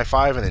name my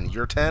 5 and then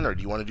your 10, or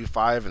do you want to do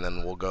 5 and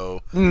then we'll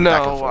go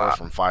back and forth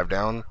from 5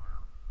 down?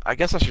 I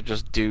guess I should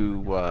just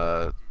do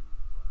the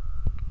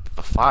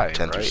 5.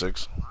 10 right? through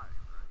 6.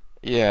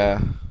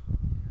 Yeah.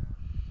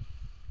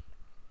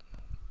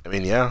 I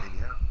mean, yeah.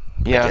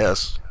 Yeah.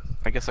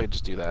 I guess I could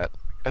just do that.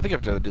 I think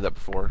I've done do that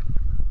before.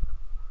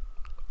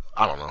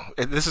 I don't know.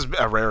 This is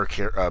a rare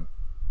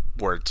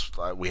where it's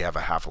we have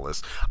a half a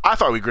list. I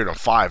thought we agreed on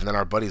 5, and then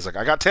our buddy's like,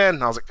 "I got 10."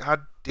 And I was like,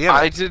 "God damn it!"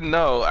 I didn't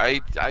know. I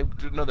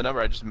didn't know the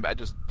number. I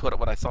just put up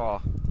what I saw.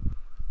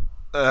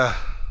 All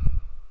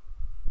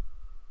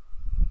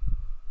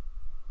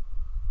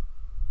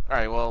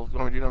right. Well, you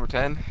want me to do number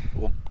 10?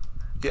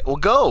 We'll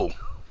go.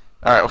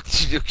 All right. Well,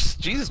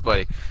 Jesus,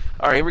 buddy.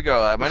 All right, here we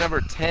go. My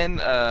number 10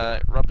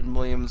 Robin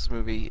Williams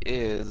movie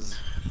is.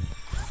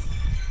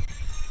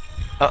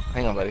 Oh,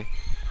 hang on, buddy.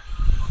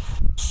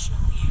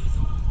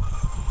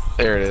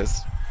 There it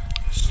is.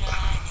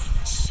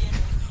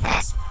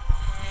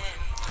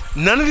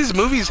 None of these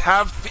movies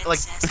have like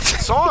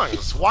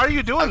songs. Why are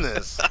you doing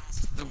this,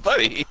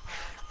 buddy?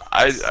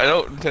 I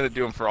don't intend to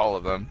do them for all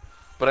of them,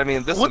 but I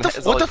mean this. What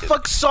the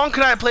fuck song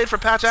could I have played for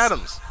Patch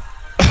Adams?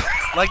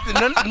 Like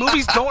none of the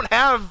movies don't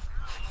have.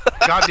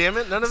 God damn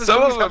it! None of his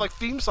movies have like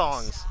theme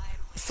songs.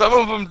 Some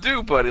of them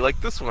do, buddy. Like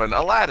this one,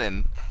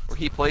 Aladdin, where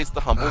he plays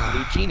the humble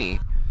blue genie,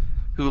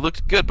 who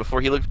looked good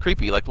before he looked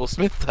creepy, like Will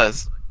Smith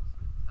does.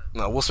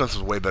 No, Will Smith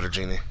was a way better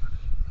genie.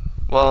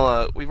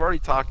 Well, we've already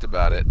talked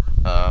about it.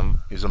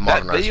 He's a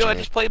modernized that video genie. I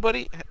just played,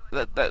 buddy.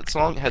 That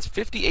song has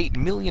 58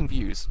 million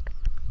views.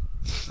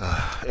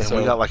 And so,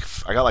 I got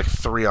like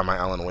 3 on my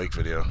Alan Wake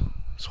video.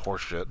 It's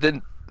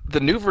horseshit. The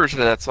new version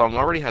of that song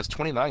already has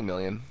 29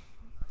 million.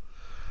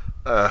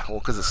 Well,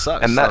 because it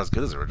sucks. And it's not as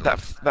good as the original.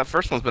 That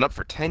first one's been up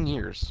for 10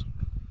 years.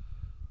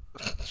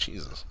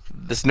 Jesus.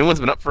 This new one's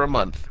been up for a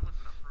month.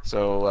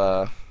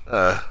 So,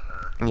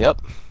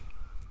 yep.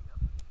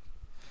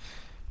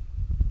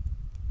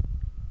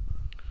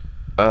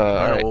 All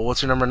right. right. Well,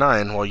 what's your number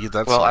 9? Well,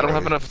 I don't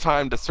have enough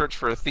time to search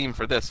for a theme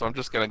for this, so I'm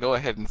just gonna go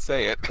ahead and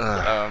say it.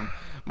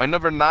 My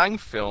number 9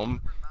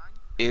 film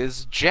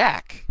is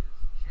Jack.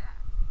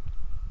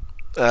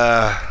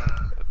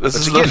 This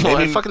is again, made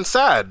me fucking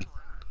sad.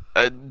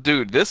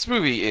 Dude, this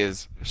movie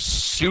is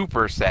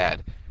super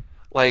sad.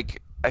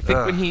 Like, I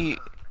think when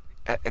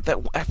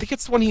I think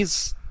it's when he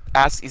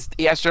asked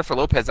Jennifer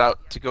Lopez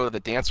out to go to the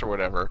dance or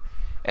whatever,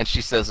 and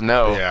she says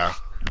no. Yeah.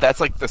 That's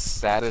like the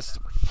saddest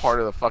part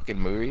of the fucking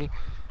movie.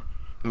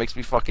 It makes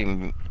me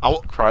fucking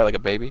cry like a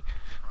baby.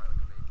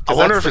 I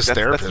wonder if his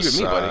therapist that's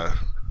you and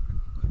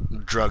me,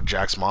 drugged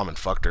Jack's mom and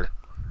fucked her.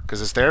 Because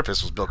his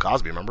therapist was Bill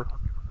Cosby, remember?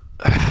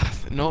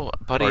 No,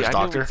 buddy,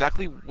 I knew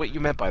exactly what you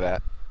meant by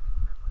that.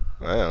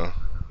 I know.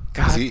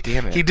 God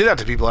damn it. He did that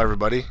to people,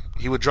 everybody.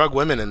 He would drug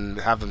women and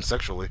have them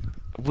sexually.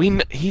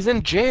 He's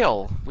in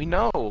jail. We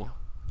know.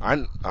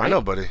 I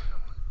know, buddy.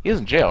 He's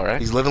in jail, right?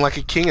 He's living like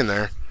a king in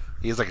there.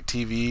 He has like a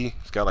TV.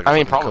 He's got like I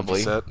mean,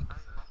 probably. Set.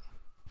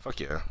 Fuck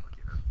yeah.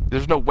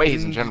 There's no way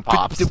he's in Gen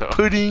Pop. Put the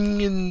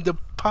pudding in the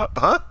pop,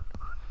 huh?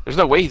 There's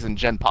no way he's in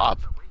Gen Pop.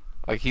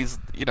 Like he's,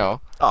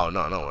 Oh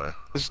no way.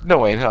 There's no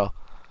way in hell.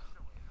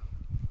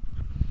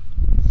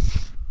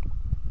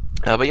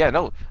 But yeah,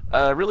 no,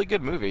 really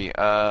good movie.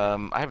 I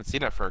haven't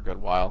seen it for a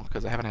good while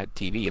because I haven't had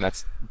TV, and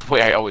that's the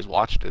way I always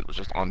watched it. Was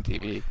just on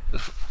TV.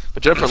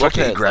 But Jennifer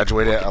Lopez, he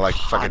graduated at like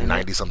fucking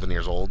 90-something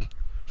years old.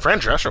 Fran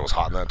Drescher was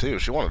hot in that too.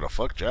 She wanted to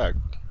fuck Jack.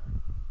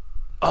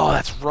 Oh,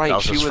 that's right. That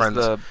was she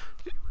was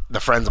the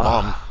friend's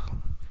mom.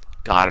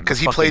 God, because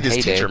he played his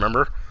teacher.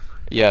 Remember?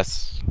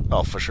 Yes.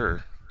 Oh, for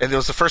sure. And it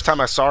was the first time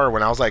I saw her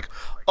when I was like,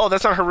 "Oh,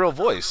 that's not her real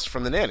voice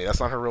from The Nanny.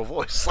 That's not her real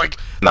voice." Like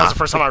that was the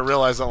first time I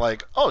realized that,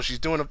 like, oh, she's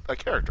doing a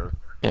character.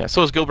 Yeah.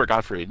 So is Gilbert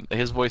Gottfried.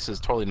 His voice is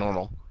totally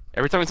normal.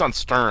 Every time he's on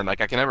Stern,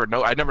 like I never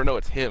know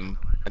it's him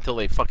until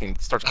they fucking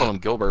starts calling him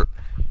Gilbert.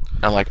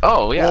 And I'm like,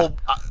 oh yeah. Well,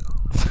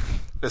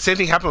 the same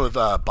thing happened with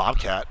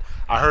Bobcat.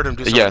 I heard him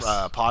do some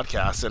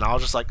podcasts, and I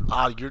was just like,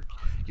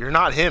 you're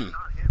not him.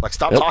 Like,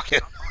 stop talking.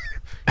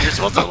 You're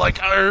supposed to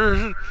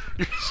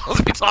you're supposed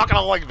to be talking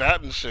all like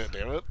that and shit.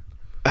 Damn it.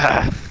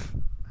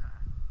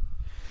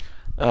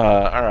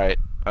 All right.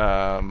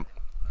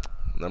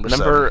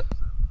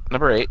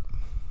 Number 8.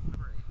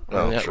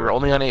 Oh, sure. We're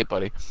only on 8,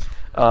 buddy.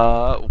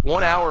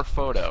 1 hour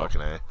photo.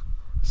 Fucking A.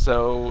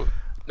 So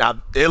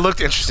now it looked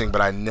interesting,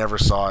 but I never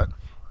saw it.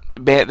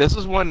 Man, this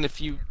is one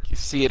if you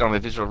see it on a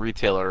digital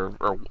retailer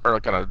or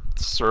like on a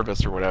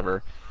service or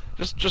whatever,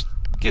 just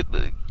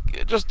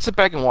sit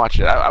back and watch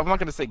it. I'm not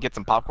gonna say get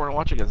some popcorn and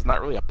watch it because it's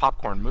not really a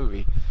popcorn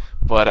movie,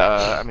 but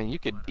I mean you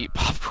could eat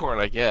popcorn,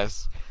 I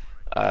guess.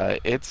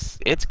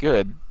 It's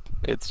good.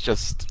 It's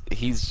just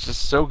he's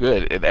just so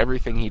good at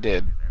everything he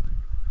did.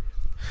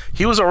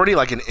 He was already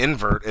like an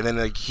invert, and then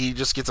like he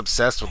just gets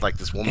obsessed with like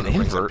this woman who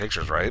brings him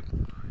pictures, right?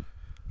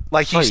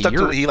 Like he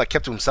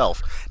kept to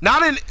himself.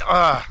 Not in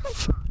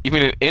You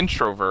mean an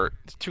introvert?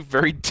 It's two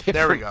very different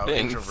There we go.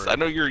 things. Introvert. I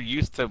know you're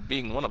used to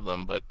being one of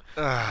them, but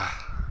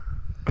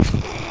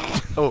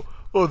oh,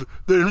 the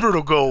invert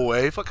will go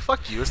away.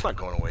 Fuck you. It's not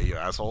going away, you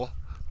asshole.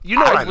 You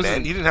know what I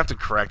meant. You didn't have to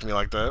correct me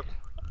like that.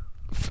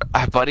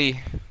 Buddy,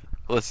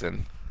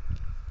 listen.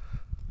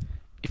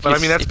 But I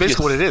mean, that's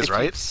basically what it is,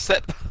 right? You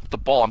set the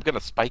ball, I'm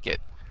gonna spike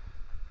it.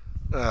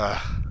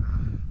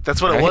 That's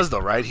what it was,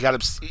 though, right? He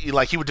got he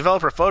would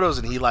develop her photos,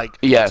 and he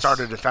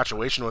started an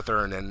infatuation with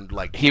her, and then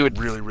he would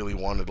really, really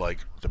wanted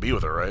to be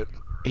with her, right?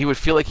 He would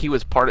feel like he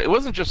was part of. It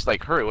wasn't just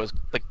like her; it was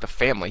like the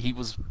family. He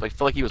was felt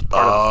like he was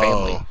part of the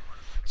family.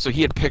 So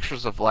he had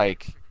pictures of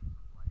like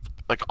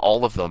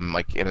all of them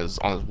on his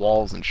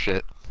walls and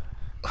shit.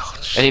 Oh,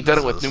 and he'd done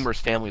it with numerous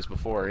families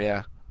before.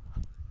 Yeah.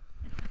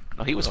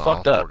 No, he was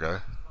fucked up. Poor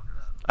guy.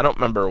 I don't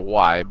remember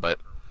why, but.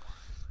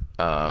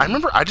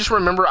 I just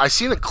remember I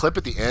seen a clip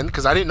at the end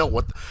because I didn't know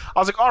what I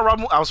was like. Oh,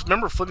 I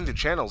remember flipping through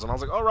channels and I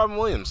was like, oh, Robin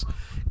Williams,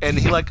 and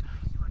he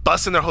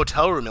busts in their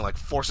hotel room and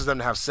forces them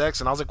to have sex,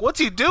 and I was like, what's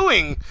he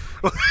doing?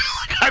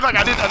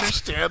 I didn't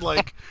understand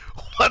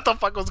what the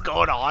fuck was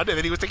going on, and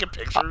then he was taking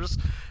pictures,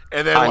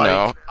 and then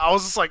I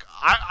was just like,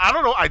 I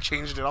don't know. I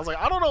changed it. I was like,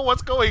 I don't know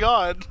what's going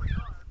on.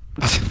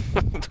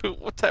 Dude,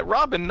 what's that,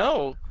 Robin?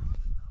 No.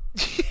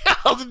 Yeah,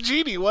 I was a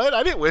genie. What?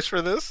 I didn't wish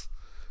for this.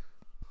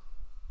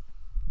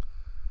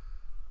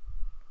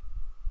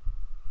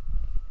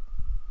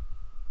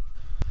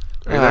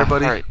 Are you there,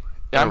 buddy? All right.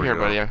 Yeah, I'm here,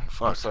 buddy.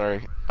 I'm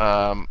sorry.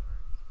 Well,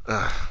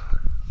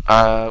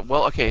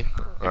 okay.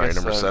 All right,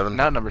 number 7.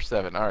 Now number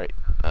 7. All right.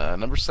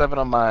 Number 7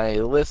 on my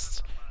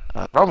list,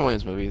 Robin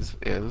Williams movies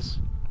is.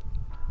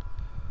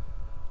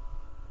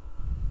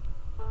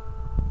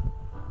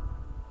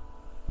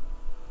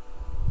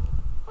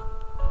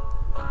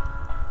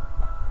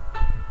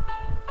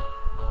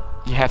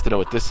 You have to know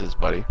what this is,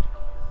 buddy.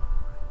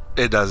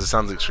 It does. It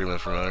sounds extremely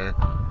familiar.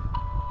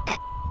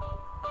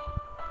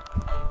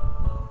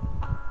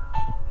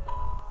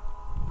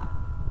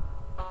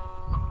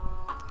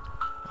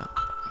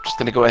 Just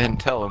gonna go ahead and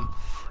tell him.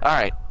 All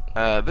right,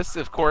 this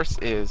of course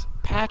is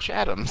Patch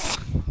Adams.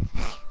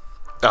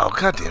 Oh,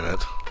 god damn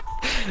it!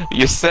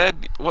 You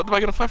said, "What am I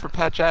gonna find for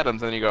Patch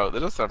Adams?" And you go, "That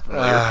does sound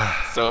familiar."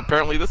 So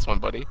apparently, this one,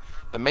 buddy,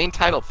 the main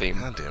title theme.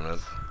 God damn it!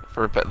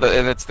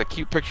 And it's the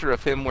cute picture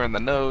of him wearing the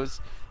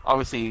nose,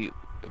 obviously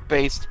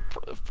based,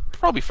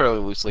 probably fairly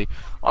loosely,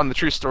 on the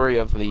true story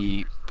of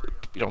the,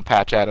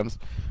 Patch Adams.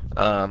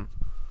 I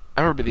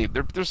remember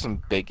there's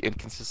some big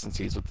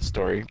inconsistencies with the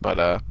story,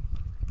 but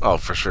oh,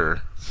 for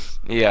sure.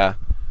 Yeah,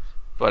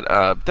 but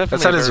definitely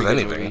that's how it is with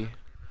very anything. movie.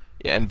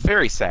 Yeah, and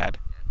very sad.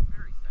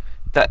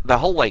 That the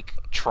whole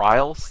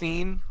trial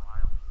scene,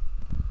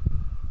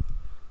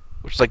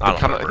 which is the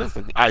kind of it's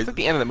like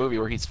the end of the movie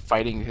where he's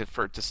fighting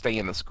to stay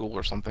in the school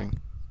or something.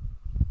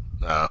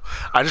 No,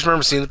 I just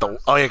remember seeing it.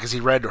 Because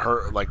he read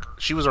her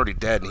she was already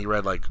dead, and he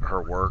read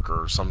her work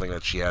or something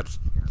that she had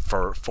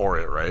for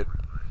it, right?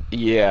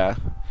 Yeah,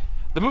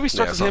 the movie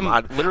starts with him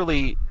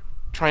literally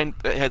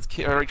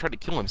already tried to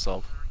kill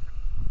himself.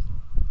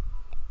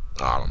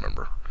 Oh, I don't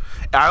remember.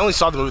 I only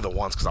saw the movie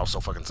once because I was so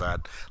fucking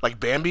sad. Like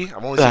Bambi,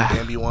 I've only seen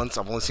Bambi once.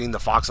 I've only seen The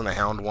Fox and the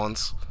Hound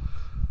once.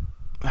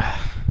 I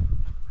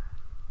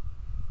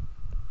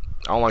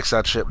don't like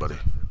sad shit, buddy.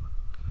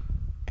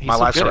 My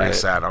life's already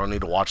sad. I don't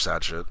need to watch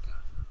sad shit.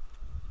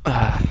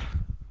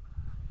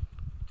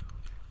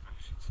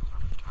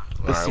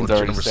 This scene's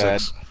already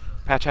sad. 6?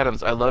 Patch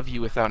Adams, I love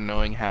you without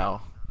knowing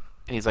how.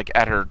 And he's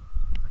at her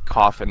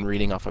coffin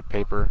reading off a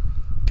paper.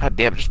 God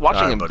damn, just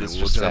watching him buddy, is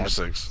just sad. Number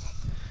 6.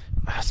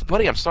 So,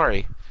 buddy, I'm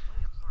sorry.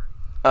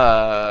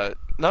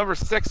 Number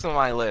 6 on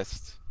my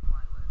list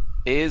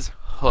is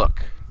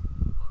Hook.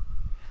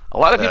 A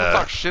lot of people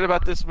talk shit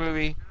about this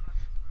movie,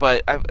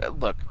 but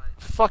look,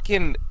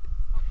 fucking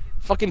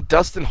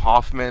Dustin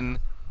Hoffman,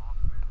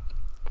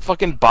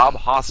 fucking Bob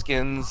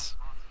Hoskins,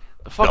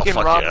 fucking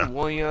Robin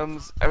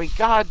Williams. I mean,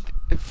 God,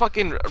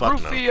 fucking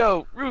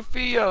Rufio.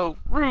 You're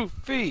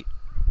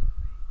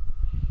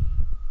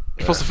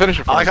supposed to finish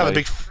it for I like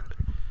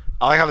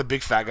how the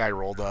big fat guy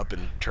rolled up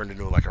and turned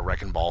into a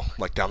wrecking ball,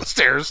 down the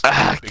stairs.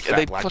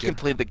 They fucking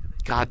played the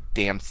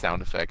goddamn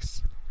sound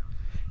effects.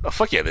 Oh,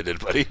 fuck yeah, they did,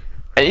 buddy.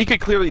 And you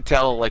could clearly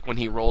tell, when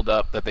he rolled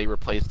up, that they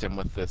replaced him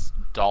with this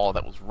doll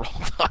that was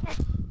rolled up.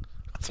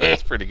 So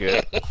it's pretty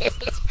good.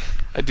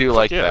 I do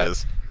like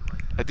that.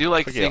 I do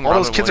like seeing all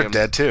those kids Williams. are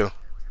dead, too.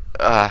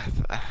 I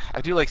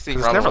do like seeing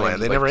Robin Neverland.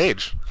 Williams. They never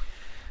age.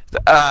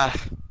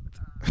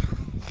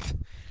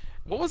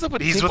 What was up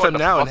with He's Tink with him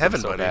now in so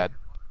heaven, buddy. Bad?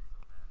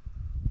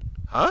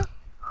 Huh?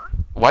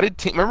 Why did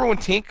Tink... Remember when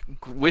Tink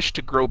wished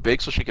to grow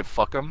big so she could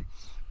fuck him?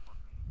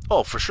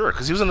 Oh, for sure,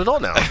 because he was an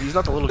adult now. He's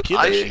not the little kid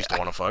that she used to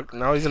want to fuck.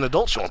 Now he's an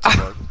adult she wants to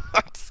fuck.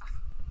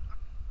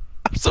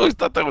 I've always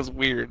thought that was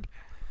weird.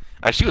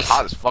 She was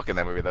hot as fuck in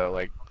that movie,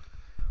 though.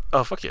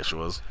 Oh, fuck yeah, she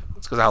was.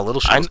 It's because of how little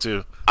she was,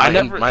 too. My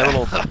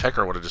little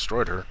pecker would have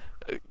destroyed her.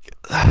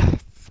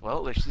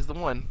 Well, she's the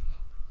one.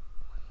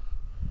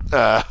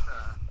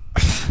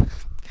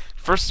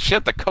 First, she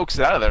had to coax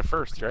it out of there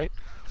first, right?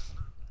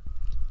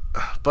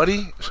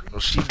 buddy,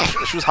 she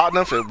was hot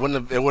enough. It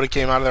would have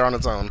came out of there on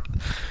its own.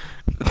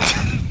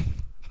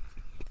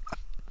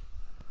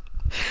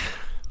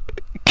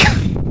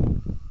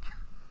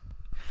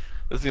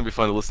 This is gonna be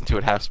fun to listen to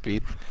at half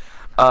speed.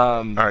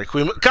 All right,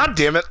 Queen. God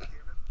damn it!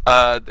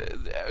 I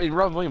mean,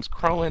 Robin Williams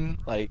crowing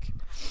like,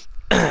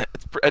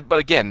 but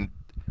again,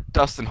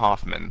 Dustin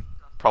Hoffman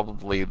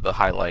probably the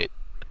highlight.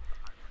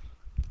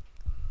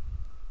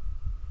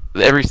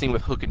 Every scene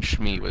with Hook and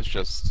Shmi was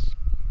just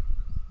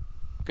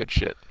good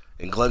shit.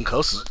 And Glenn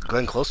Close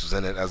was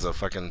in it as a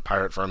fucking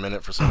pirate for a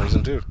minute for some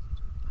reason too.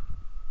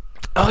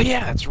 Oh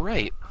yeah, that's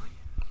right.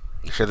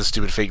 She had this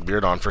stupid fake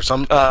beard on for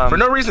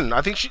no reason.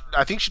 I think she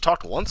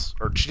talked once,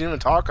 or she didn't even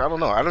talk. I don't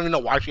know. I don't even know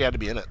why she had to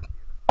be in it.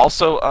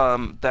 Also,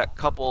 that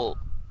couple,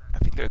 I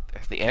think they're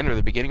at the end or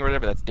the beginning or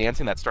whatever, that's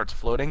dancing, that starts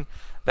floating.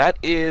 That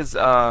is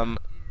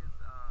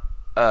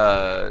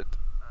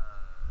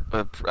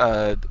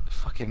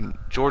fucking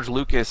George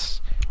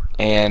Lucas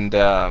and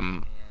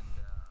the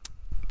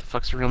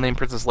fuck's her real name?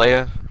 Princess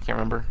Leia? I can't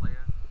remember.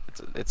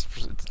 It's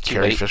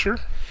Carrie Fisher.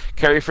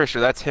 Carrie Fisher.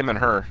 That's him and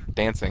her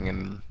dancing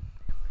and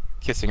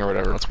kissing or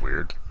whatever. That's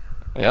weird.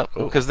 Yep.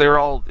 Because they're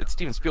all, it's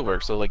Steven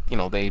Spielberg, so like, you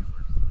know,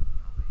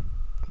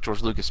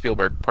 George Lucas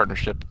Spielberg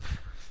partnership.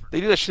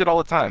 They do that shit all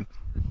the time.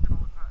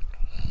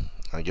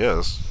 I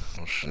guess.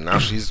 Now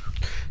she's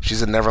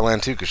in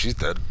Neverland too because she's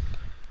dead.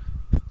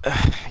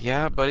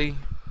 Yeah, buddy.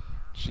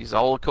 She's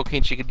all the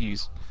cocaine she could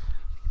use.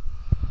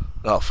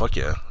 Oh fuck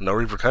yeah! No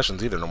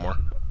repercussions either no more.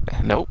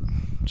 Nope.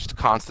 Just a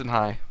constant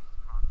high.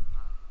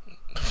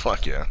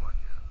 Fuck yeah.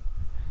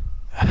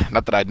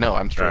 Not that I'd know.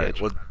 I'm straight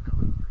edge.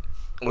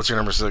 What's your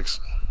number 6?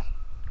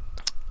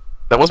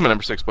 That was my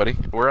number 6, buddy.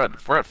 We're at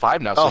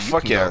 5 now. So oh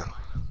fuck yeah! Go.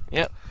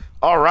 Yeah.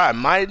 All right,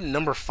 my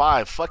number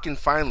 5. Fucking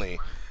finally.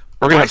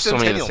 We're gonna have so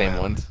many of the same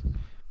ones.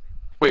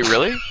 Wait,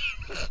 really?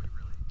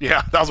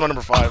 Yeah, that was my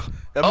number 5.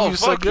 That movie was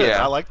so good.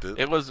 Yeah. I liked it.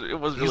 It was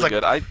really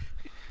good. He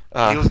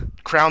was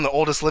crowned the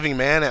oldest living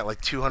man at like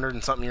 200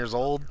 and something years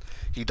old.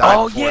 He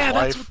died before his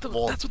wife.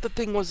 That's what the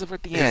thing was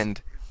at the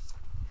end.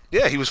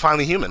 Yeah, he was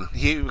finally human.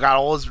 He got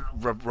all his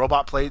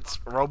robot parts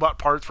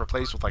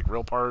replaced with like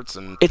real parts,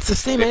 and it's the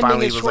same ending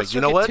finally as was Short like,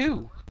 you know what?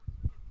 Too.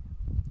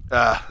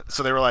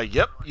 So they were like,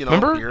 "Yep, you know,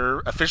 Remember? You're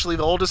officially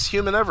the oldest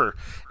human ever."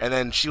 And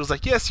then she was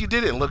like, "Yes, you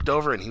did it." And looked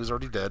over, and he was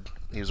already dead.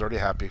 He was already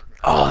happy.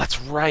 Oh, that's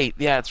right.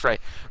 Yeah, that's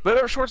right. But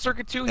remember Short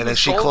Circuit 2? And then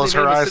she closed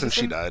her eyes, and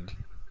she died.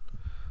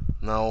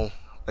 No,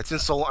 it's in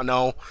Soul.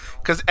 No,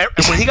 because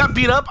when he got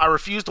beat up, I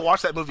refused to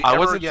watch that movie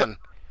ever again.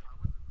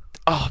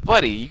 Oh,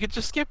 buddy, you could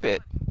just skip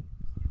it.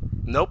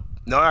 Nope.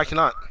 No, I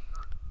cannot.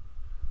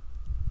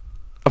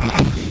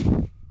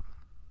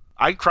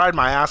 I cried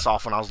my ass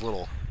off when I was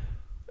little.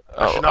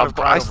 I should not have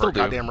cried over a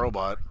goddamn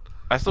robot.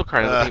 I still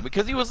cried at the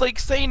because he was like,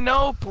 "Say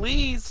no,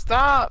 please,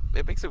 stop."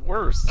 It makes it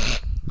worse.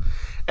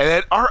 And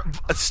then,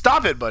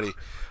 stop it, buddy.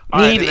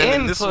 Need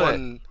input. This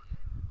one,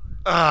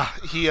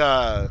 he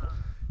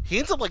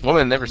ends up like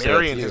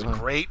marrying his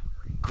great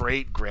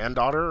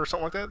granddaughter or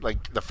something like that.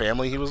 Like the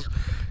family he was,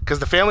 because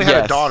the family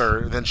had a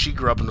daughter. Then she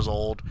grew up and was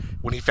old.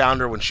 When he found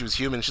her when she was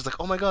human, she's like,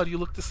 "Oh my god, you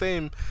look the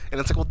same." And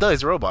it's like, well, duh,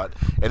 he's a robot.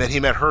 And then he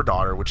met her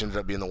daughter, which ended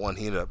up being the one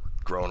he ended up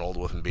growing old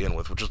with and being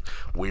with, which is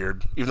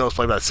weird, even though it's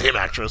played by the same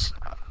actress.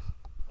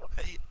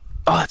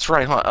 Oh, that's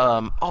right,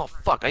 huh? Oh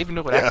fuck, I even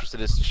know what actress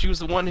it is. She was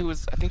the one who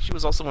was. I think she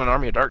was also in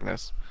Army of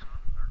Darkness.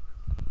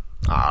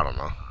 I don't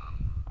know.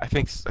 I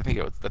think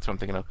that's what I'm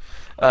thinking of.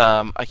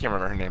 I can't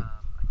remember her name.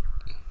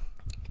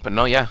 But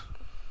no, yeah,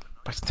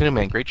 Bicentennial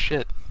Man, great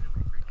shit.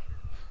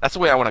 That's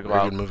the way I want to go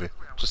out. Good movie.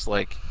 Just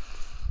like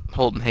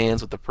holding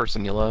hands with the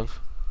person you love.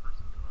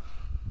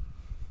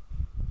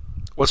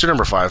 What's your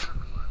number 5?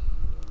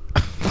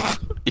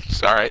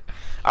 All right,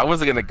 I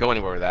wasn't gonna go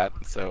anywhere with that,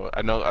 so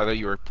I know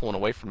you were pulling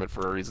away from it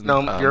for a reason. No,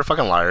 you're a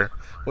fucking liar.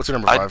 What's your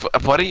number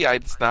 5? Buddy?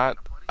 It's not.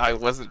 I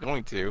wasn't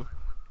going to.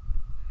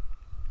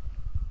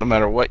 No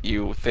matter what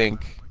you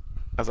think,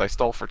 as I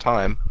stall for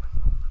time,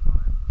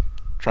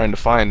 trying to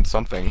find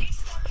something.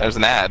 There's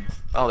an ad.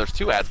 Oh, there's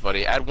 2 ads,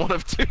 buddy. Ad 1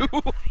 of 2.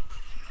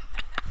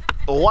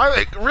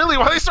 Why? Really?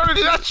 Why they started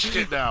doing that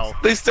shit now?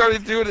 They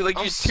started doing it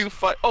like you 2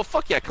 fight. Oh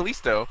fuck yeah,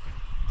 Callisto.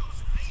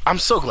 I'm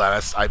so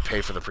glad I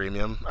pay for the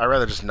premium. I'd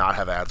rather just not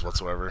have ads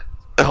whatsoever.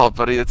 Oh,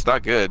 buddy, it's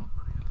not good.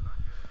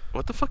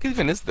 What the fuck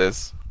even is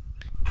this?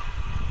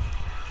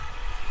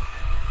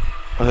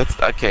 Oh, that's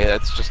okay.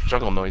 That's just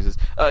jungle noises.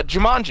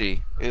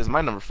 Jumanji is my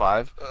number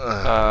 5.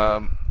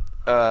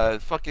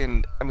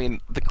 Fucking. I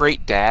mean, the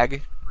Great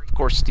Dag, of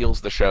course,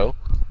 steals the show.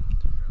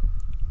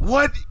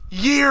 What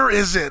year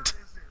is it?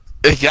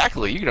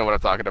 Exactly. You know what I'm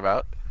talking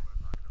about.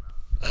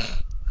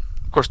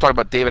 Of course, talking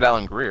about David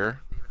Alan Grier.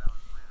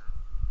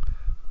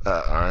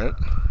 Alright.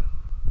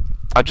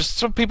 Just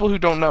some people who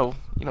don't know,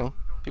 you know,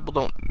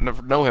 people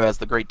never know him as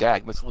the Great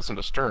Dag. Let's listen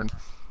to Stern.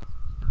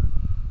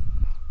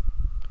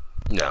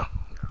 No.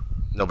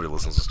 Nobody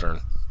listens to Stern.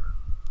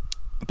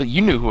 But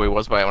you knew who he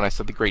was by when I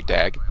said the Great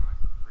Dag.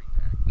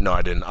 No,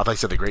 I didn't. I thought you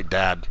said the Great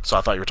Dad, so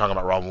I thought you were talking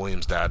about Robin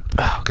Williams' dad.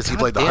 Because he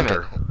played the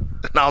hunter.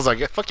 And I was like,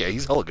 yeah, fuck yeah,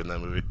 he's hella good in that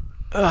movie.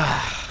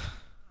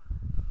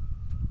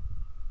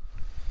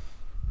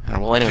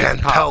 Well, anyway, Van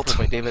Pelt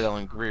by David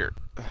Allen Greer.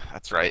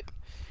 That's right.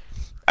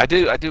 I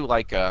do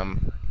like I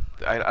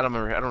don't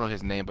remember. I don't know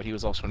his name, but he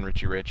was also in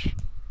Richie Rich.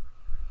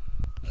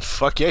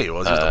 Fuck yeah, he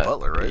was. He was the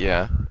butler, right?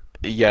 Yeah.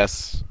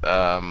 Yes.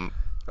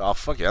 Oh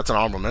fuck yeah, that's an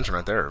honorable mention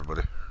right there,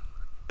 everybody.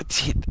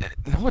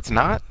 No, it's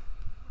not.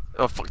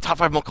 Oh, fuck, top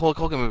 5 Macaulay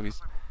Culkin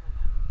movies.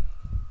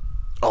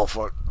 Oh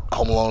fuck,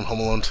 Home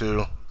Alone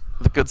 2,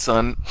 The Good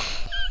Son,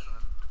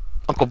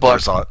 Uncle Buck, never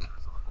saw it.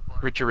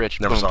 Richie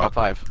Rich. Never saw top it.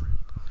 5. Richie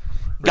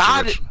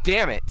God Rich.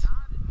 damn it!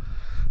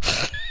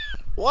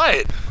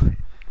 What?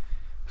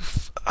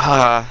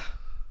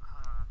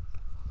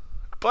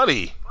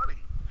 Buddy.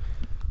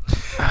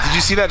 Did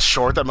you see that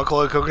short that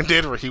Macaulay Culkin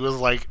did where he was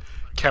like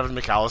Kevin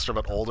McAllister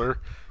but older?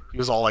 He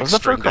was all like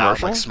stringed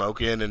out, like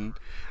smoking, and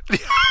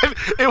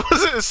it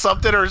was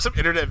something or some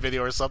internet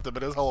video or something,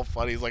 but it was hella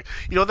funny. He's like,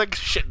 you know what that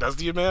shit does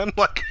to you, man?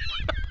 Like,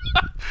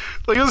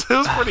 like it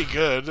was pretty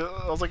good.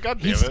 I was like,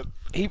 God damn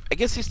it. I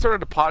guess he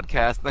started a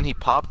podcast, and then he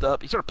popped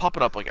up. He started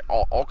popping up like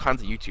all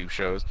kinds of YouTube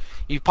shows.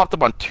 He popped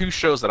up on 2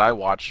 shows that I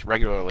watch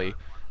regularly.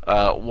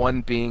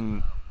 One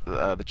being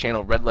the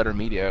channel Red Letter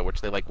Media,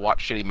 which they like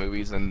watch shitty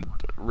movies and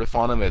riff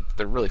on them.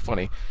 They're really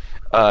funny.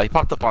 He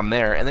popped up on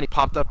there, and then he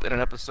popped up in an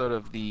episode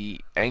of the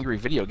Angry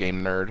Video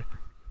Game Nerd.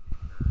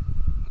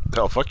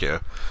 Oh fuck yeah!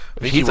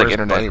 I think He's he like wears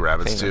internet bunny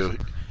rabbits famous.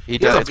 too. He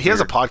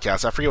has a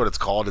podcast. I forget what it's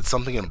called. It's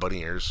something in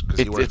bunny ears because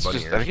he wears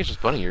bunny ears. I think it's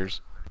just bunny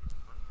ears.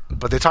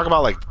 But they talk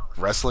about like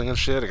wrestling and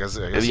shit. I guess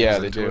Yeah, he's they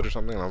into do. it or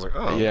something. And I was like,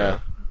 oh Yeah,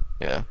 okay.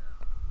 yeah.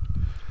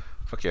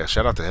 Fuck yeah!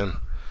 Shout out to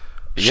him.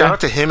 Yeah. Shout out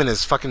to him and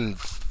his fucking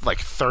like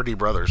 30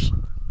 brothers.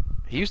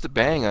 He used to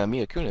bang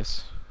Mia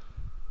Kunis.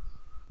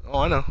 Oh,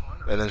 I know.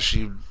 And then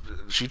she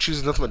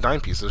chooses nothing but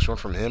dime pieces. She went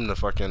from him to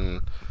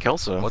fucking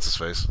Kelso. what's his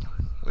face?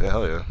 Yeah,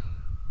 hell yeah.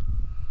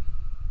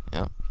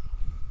 Yeah.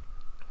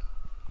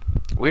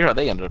 Weird how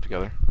they ended up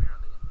together.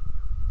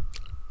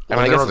 Well,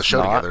 I they guess were on the it's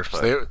show not, together.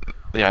 So but-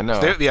 Yeah, I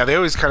know. they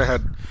always kind of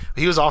had.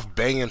 He was off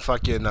banging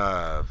fucking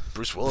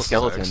Bruce Willis.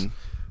 Skeleton.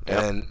 Yep.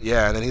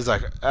 And then he's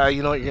like,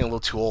 you know what, you're getting a little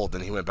too old.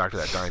 Then he went back to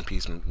that dime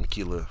piece,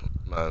 Mila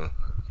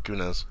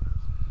Kunis.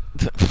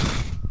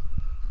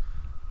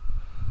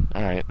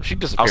 All right, she I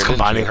disappeared. was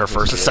combining didn't her she?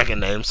 first and second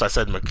name, so I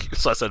said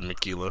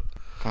Makila.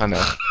 I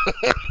know.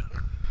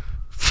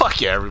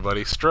 Fuck yeah,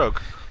 everybody!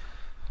 Stroke.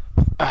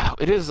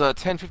 It is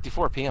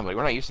 10:54 p.m. Like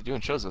we're not used to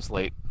doing shows this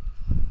late.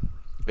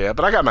 Yeah,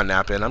 but I got my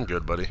nap in. I'm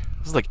good, buddy.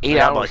 This is like 8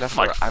 Yeah, hours like, after.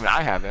 like- I mean,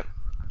 I haven't.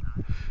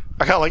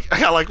 I got like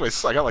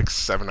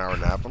 7-hour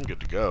nap. I'm good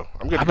to go.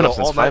 I'm good I've to been go up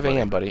since all night, 5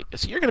 a.m., buddy.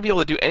 So you're gonna be able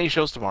to do any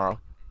shows tomorrow.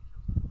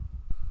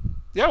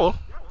 Yeah, well.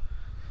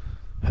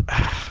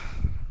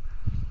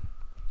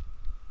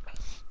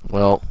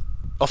 Well.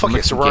 Oh fuck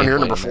yeah! So we're on your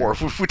number 4.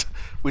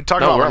 We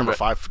talked about we're number on-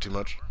 5 for too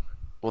much.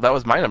 Well, that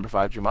was my number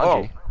 5,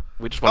 Jumanji. Oh.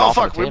 We just went Oh off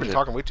on a fuck! We've been tangent.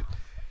 talking way too.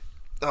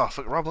 Oh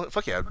fuck,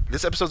 fuck yeah!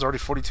 This episode's already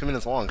 42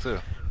 minutes long too.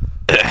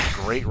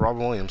 Great,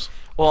 Robin Williams.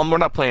 Well, we're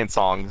not playing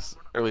songs,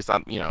 or at least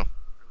not, you know.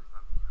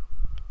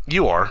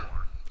 You are.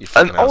 You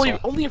fucking asshole.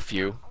 Only a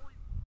few.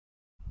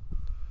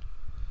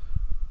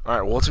 All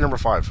right. Well, what's your number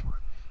 5?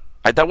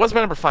 That was my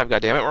number 5.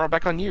 Goddammit, we're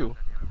back on you.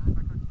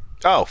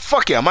 Oh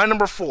fuck yeah! My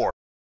number 4.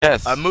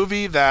 Yes. A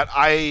movie that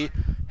I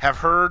have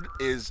heard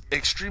is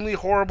extremely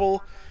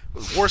horrible,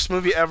 worst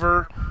movie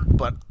ever,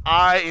 but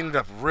I ended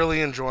up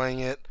really enjoying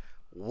it.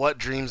 What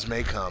Dreams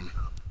May Come.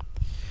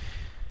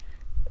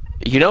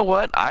 You know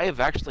what? I have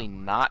actually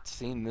not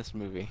seen this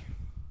movie.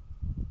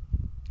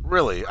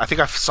 Really, I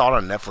think I saw it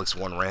on Netflix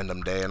one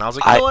random day, and I was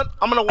like, you know what?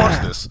 I'm gonna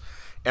watch this,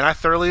 and I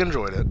thoroughly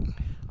enjoyed it.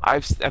 I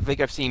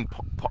think I've seen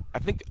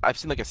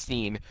like a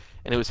scene,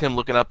 and it was him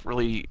looking up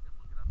really,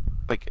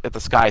 like at the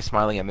sky,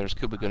 smiling, and there's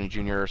Cuba Gooding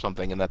Jr. or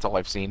something, and that's all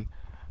I've seen.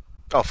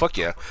 Oh fuck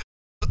yeah!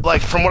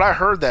 Like from what I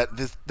heard, that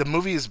the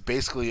movie is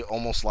basically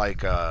almost like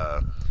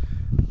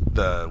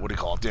the what do you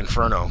call it? The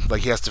Inferno.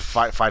 Like he has to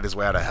fight his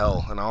way out of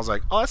hell, and I was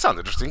like, oh, that sounds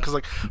interesting because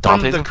like from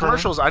Dante's the Inferno?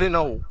 commercials, I didn't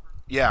know.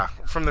 Yeah,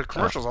 from the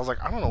commercials, I was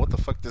like, I don't know what the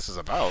fuck this is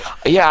about.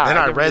 Yeah. Then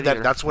I never read did that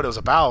either. that's what it was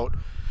about,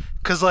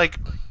 because like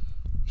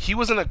he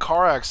was in a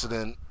car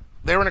accident.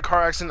 They were in a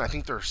car accident. I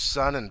think their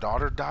son and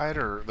daughter died,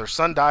 or their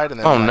son died, and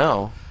then Oh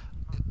no.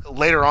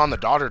 later on the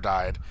daughter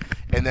died,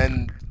 and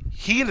then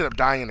he ended up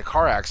dying in a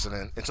car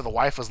accident, and so the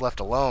wife was left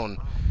alone.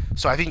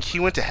 So I think he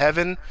went to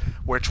heaven,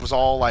 which was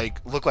all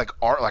like looked like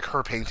art, like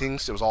her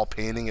paintings. It was all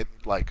painting. It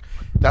like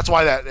that's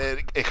why that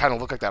it kind of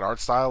looked like that art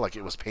style, like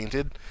it was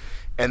painted.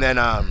 And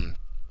then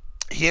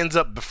he ends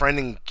up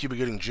befriending Cuba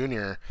Gooding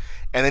Jr.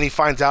 And then he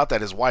finds out that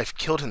his wife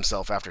killed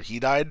himself after he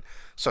died,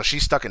 so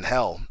she's stuck in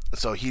hell.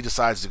 So he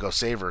decides to go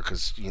save her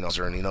because he knows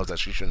her and he knows that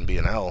she shouldn't be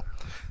in hell.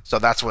 So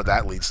that's what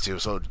that leads to.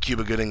 So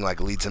Cuba Gooding like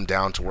leads him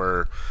down to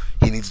where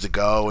he needs to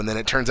go, and then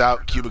it turns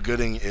out Cuba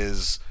Gooding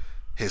is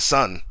his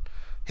son.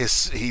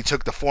 He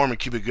took the form of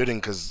Cuba Gooding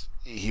because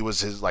he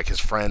was his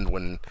friend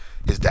when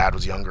his dad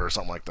was younger or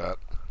something like that.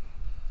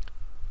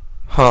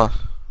 Huh.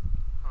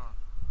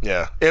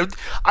 Yeah,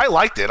 I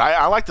liked it.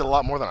 I liked it a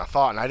lot more than I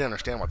thought, and I didn't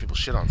understand why people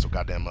shit on it so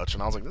goddamn much.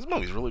 And I was like, this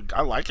movie's really,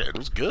 I like it. It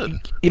was good.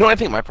 You know what I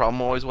think my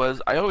problem always was?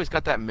 I always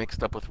got that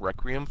mixed up with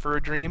Requiem for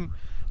a Dream,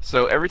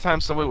 So every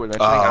time somebody would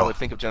mention it, I would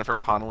think of Jennifer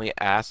Connelly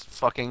ass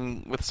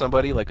fucking with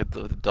somebody, like a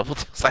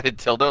double-sided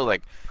dildo,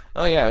 like,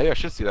 oh yeah, I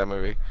should see that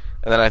movie.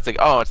 And then I think,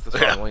 oh, it's the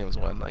Robin Williams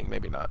one, like,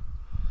 maybe not.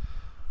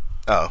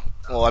 Oh.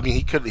 Well, I mean,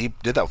 he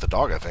did that with the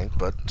dog, I think,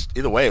 but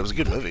either way, it was a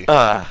good movie.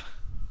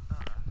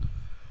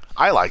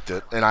 I liked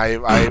it, and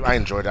I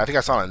enjoyed it. I think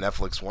I saw it on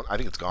Netflix. I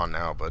think it's gone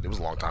now, but it was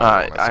a long time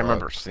ago. I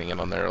remember seeing it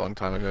on there a long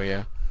time ago,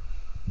 yeah.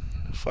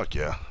 Fuck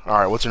yeah.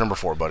 Alright, what's your number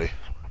 4, buddy?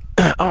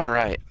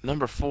 Alright,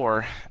 number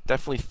 4.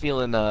 Definitely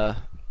feeling the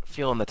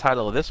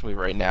title of this movie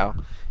right now.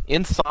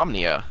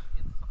 Insomnia.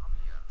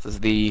 This is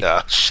the...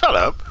 shut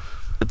up.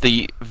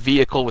 The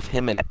vehicle with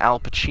him and Al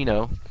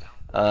Pacino.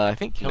 I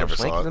think Hilary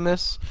Swank is in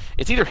this.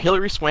 It's either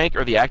Hilary Swank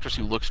or the actress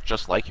who looks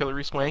just like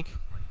Hilary Swank.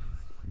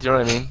 Do you know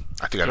what I mean?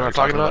 I think I know what you're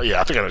talking about.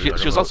 Yeah, I think I know what you're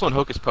talking about. She was also in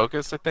Hocus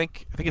Pocus, I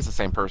think. I think it's the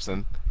same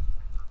person.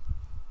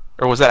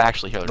 Or was that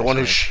actually Hilary Swank? The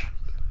one who...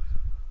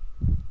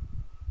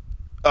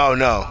 Oh,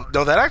 no.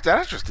 No, that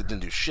actress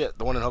didn't do shit.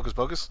 The one in Hocus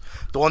Pocus?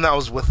 The one that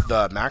was with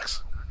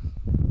Max?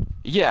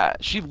 Yeah,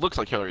 she looks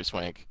like Hilary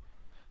Swank.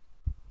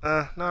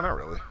 No, not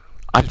really.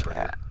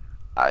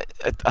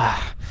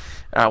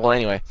 Well,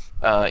 anyway,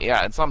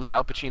 yeah, it's on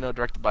Al Pacino,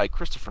 directed by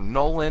Christopher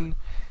Nolan.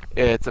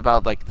 It's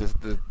about like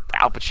the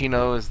Al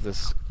Pacino is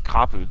this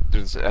cop who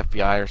does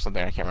FBI or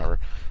something, I can't remember,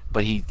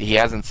 but he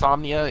has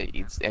insomnia,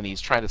 and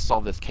he's trying to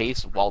solve this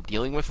case while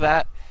dealing with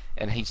that,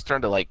 and he's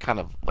starting to like kind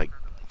of like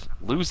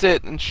lose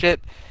it and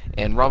shit.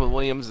 And Robin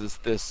Williams is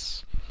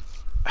this,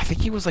 I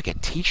think he was like a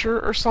teacher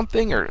or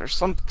something, or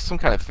some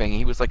kind of thing.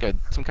 He was like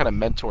some kind of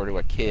mentor to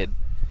a kid,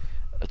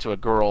 to a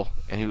girl,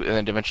 and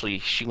then eventually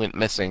she went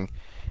missing,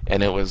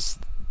 and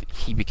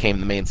he became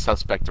the main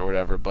suspect or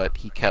whatever. But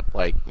he kept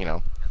like,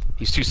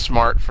 he's too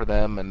smart for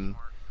them,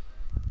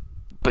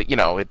 but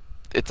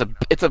it's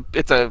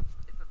a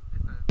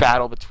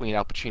battle between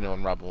Al Pacino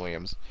and Robin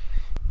Williams,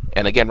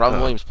 and again Robin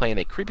Williams playing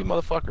a creepy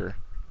motherfucker.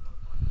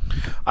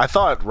 I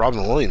thought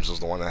Robin Williams was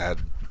the one that had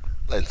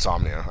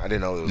insomnia. I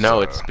didn't know it was.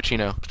 No, it's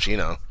Pacino.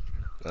 Pacino.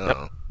 Oh.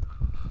 Yep.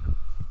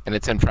 And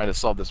it's him trying to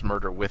solve this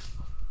murder with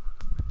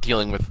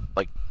dealing with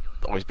like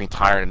always being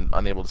tired and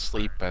unable to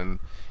sleep, and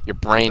your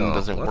brain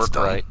doesn't work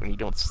right when you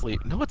don't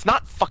sleep. No, it's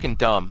not fucking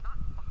dumb.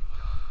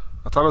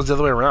 I thought it was the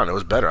other way around. It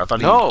was better. I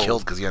thought he was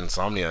killed because he had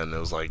insomnia, and it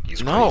was like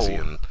he's crazy.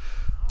 And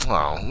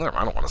I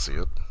don't want to see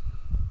it.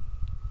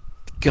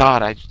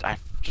 God, I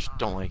just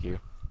don't like you,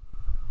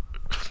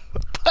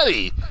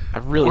 buddy. I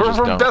really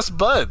we're best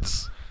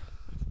buds.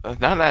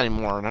 Not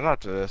anymore. Not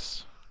after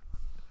this.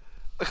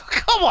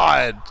 Come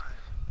on.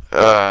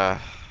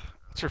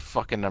 What's your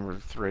fucking number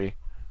 3?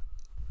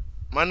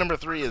 My number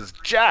 3 is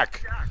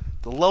Jack,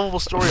 the lovable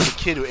story of a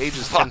kid who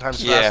ages 10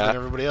 times faster than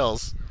everybody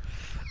else.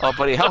 Oh,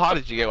 buddy, how hot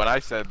did you get when I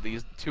said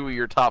these 2 of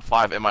your top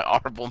 5 in my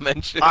honorable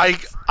mentions? I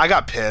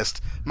got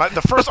pissed.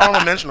 The first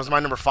honorable mention was my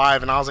number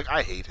 5, and I was like,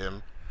 I hate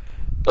him.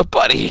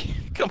 Buddy,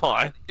 come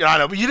on. Yeah, I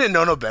know, but you didn't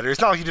know no better. It's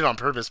not like you did it on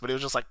purpose, but it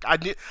was just like, I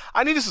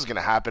knew this was going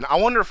to happen. I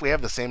wonder if we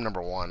have the same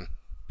number 1.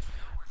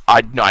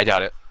 No, I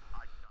doubt it.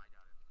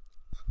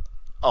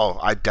 Oh,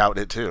 I doubt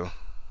it, too.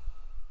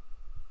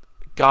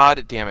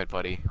 God damn it,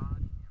 buddy.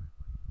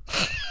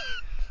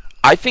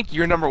 I think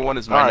your number 1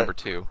 is my number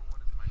 2.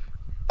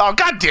 Oh,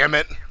 god damn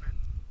it!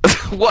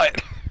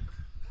 What?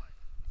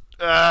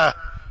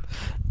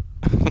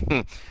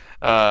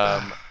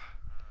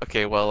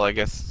 Okay, well, I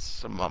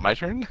guess my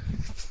turn.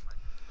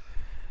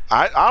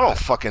 I don't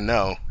fucking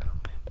know.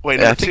 Wait,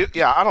 number 2?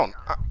 Yeah, I don't.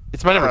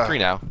 It's my number 3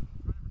 now.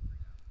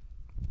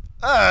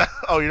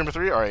 Oh, you're number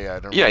 3? All right, yeah.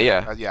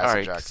 Yeah. All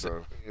right, Jack.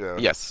 So, yeah.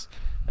 Yes,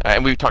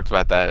 and we've talked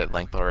about that at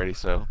length already.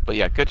 So, but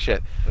yeah, good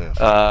shit.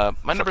 Yeah,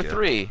 my number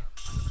 3.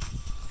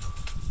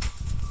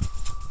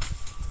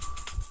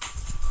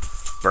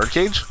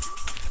 Birdcage?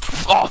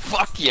 Oh,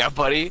 fuck yeah,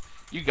 buddy.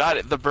 You got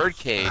it. The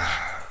Birdcage.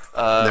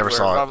 Never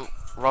saw it.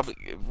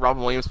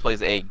 Robin Williams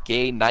plays a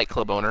gay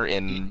nightclub owner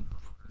in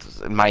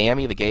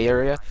Miami, the gay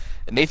area.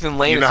 And Nathan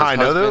Lane. You know how I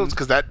know those?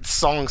 Because that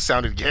song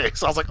sounded gay.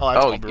 So I was like,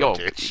 oh, that's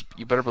Birdcage.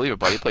 You better believe it,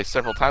 buddy. He plays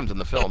several times in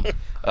the film.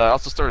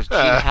 Also stars Gene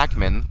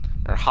Hackman,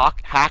 or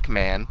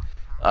Hackman,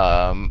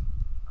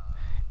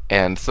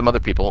 and some other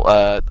people.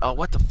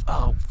 What's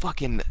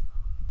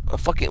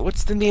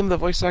the name of the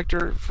voice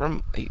actor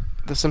from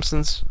The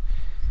Simpsons?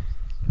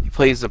 He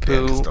plays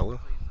Apu. Costello?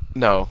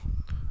 No.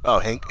 Oh,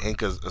 Hank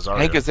Azaria.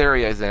 Hank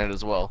Azaria is in it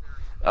as well.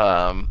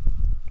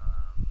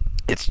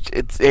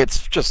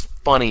 It's just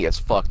funny as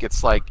fuck.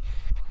 It's like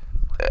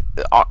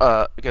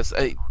because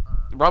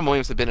Robin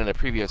Williams had been in a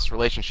previous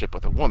relationship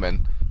with a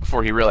woman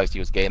before he realized he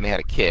was gay, and they had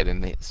a kid.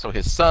 And so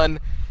his son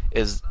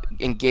is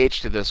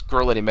engaged to this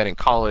girl that he met in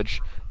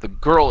college. The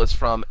girl is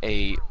from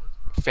a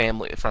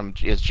family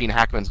is Gene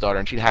Hackman's daughter,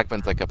 and Gene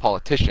Hackman's like a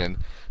politician.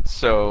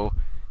 So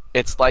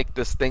it's like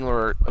this thing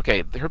where,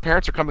 okay, her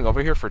parents are coming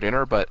over here for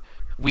dinner, but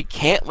we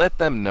can't let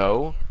them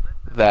know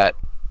that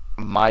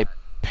my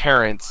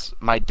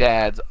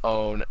dads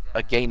own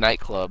a gay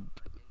nightclub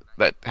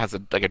that has a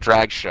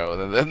drag show.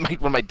 One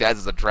of my dads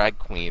is a drag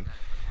queen.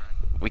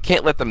 We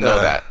can't let them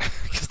know that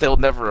because they'll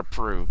never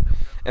approve.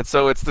 And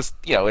so it's this,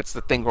 it's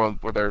the thing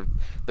where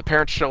the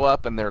parents show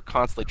up and they're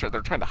constantly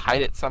they're trying to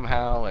hide it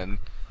somehow, and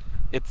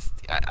it's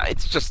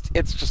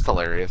just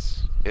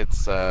hilarious.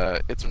 It's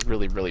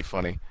really really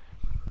funny.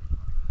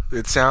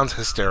 It sounds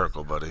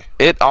hysterical, buddy.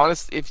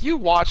 If you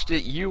watched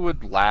it, you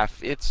would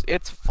laugh. It's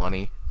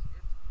funny.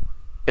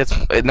 It's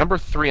number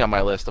 3 on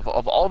my list of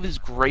all these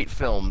great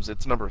films.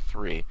 It's number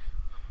 3.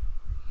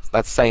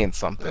 That's saying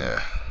something.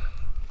 Yeah.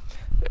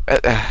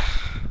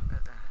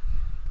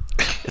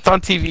 It's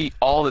on TV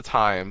all the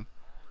time.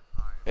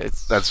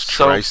 That's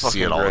so true. I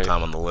see it all great. the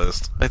time on the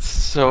list. It's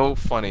so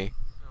funny.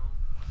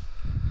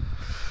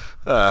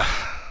 All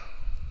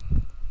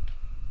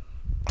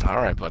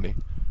right, buddy.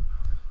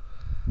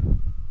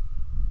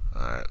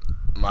 All right.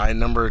 My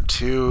number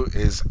 2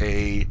 is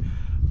a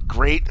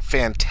great,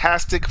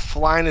 fantastic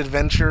flying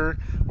adventure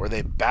where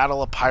they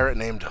battle a pirate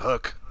named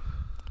Hook.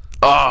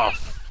 Oh,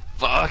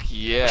 fuck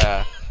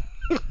yeah!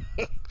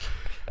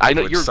 I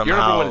know your number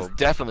 1 is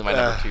definitely my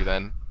number 2.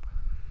 Then.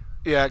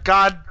 Yeah.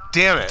 God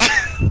damn it.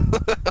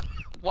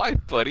 Why,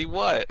 buddy?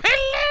 What?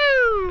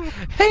 Hello.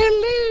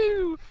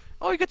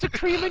 Oh, you get your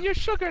cream and your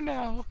sugar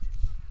now.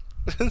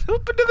 Open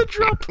to the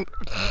drop.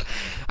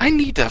 I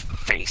need a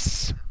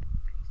face.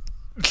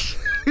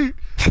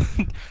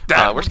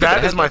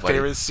 That is my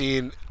favorite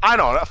scene. I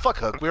know. Fuck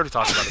Hook. We already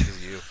talked about it because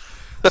of you.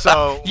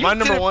 So my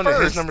number 1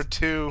 and his number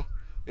 2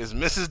 is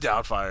Mrs.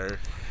 Doubtfire.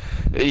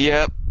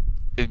 Yep.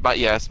 But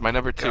yes, my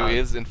number 2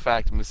 is in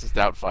fact Mrs.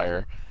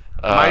 Doubtfire.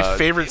 My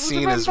favorite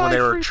scene is when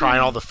they were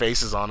trying all the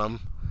faces on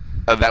him.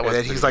 That was.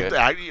 And then he's like,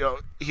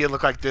 he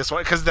looked like this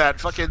one because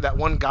that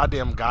one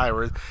goddamn guy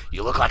where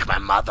you look like my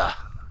mother.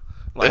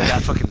 Like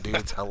that fucking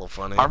dude's hella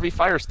funny. Harvey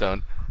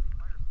Firestone.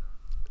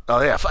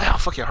 Oh yeah,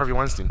 fuck yeah, Harvey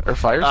Weinstein. Or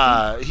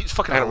Firestone. He's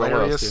fucking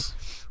hilarious.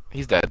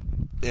 He's dead.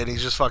 And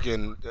he's just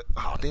fucking.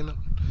 Oh damn it.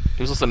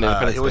 He was listening to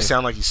Independence He always Day.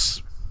 sound like he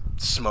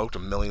smoked a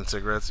million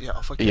cigarettes. Yeah,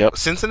 fuck yeah. Yep.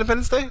 Since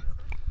Independence Day?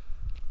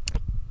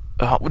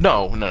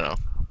 No.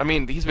 I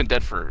mean, he's been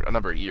dead for a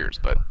number of years,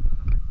 but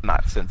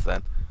not since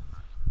then.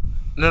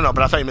 No,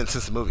 but I thought you meant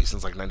since the movie,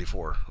 since like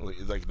 '94,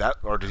 like that,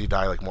 or did he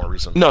die like more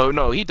recent?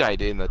 No, he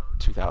died in the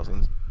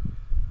 2000s.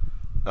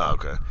 Oh,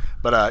 okay.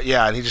 But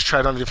yeah, and he just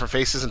tried on different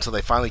faces until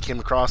they finally came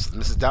across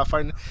Mrs.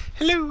 Doubtfire. And,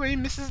 hello,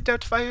 I'm Mrs.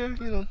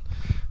 Doubtfire.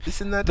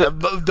 This and that.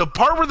 The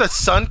part where the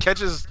son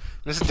catches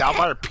Mrs.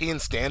 Doubtfire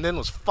peeing stand-in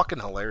was fucking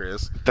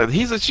hilarious. That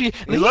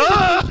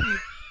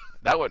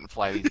wouldn't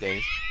fly these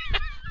days.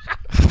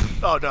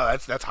 Oh no,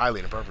 that's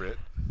highly inappropriate.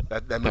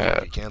 That movie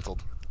would be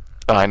canceled.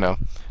 I know.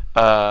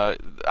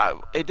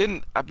 It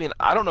didn't. I mean,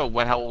 I don't know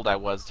how old I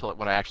was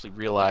when I actually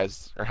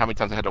realized, or how many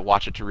times I had to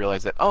watch it to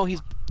realize that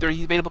he's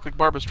made it look like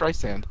Barbra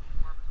Streisand.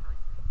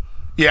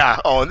 Yeah.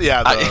 Oh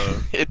yeah.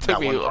 It took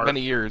me many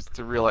years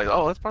to realize.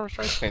 Oh, that's Barbra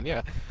Streisand.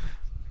 Yeah,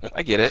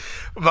 I get it.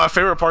 My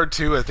favorite part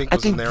too, I think,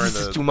 was when they're in the.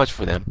 This is too much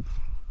for them.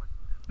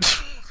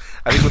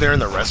 I think when they're in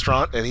the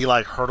restaurant and he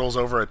like hurdles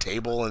over a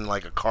table in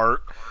like a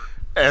cart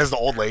as the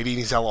old lady and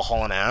he's hella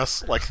hauling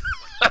ass. Like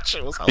that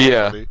shit was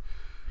hella funny.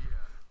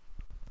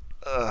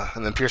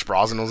 And then Pierce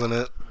Brosnan was in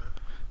it.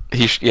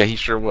 He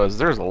sure was.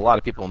 There's a lot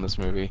of people in this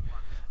movie.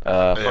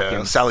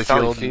 Sally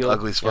Field,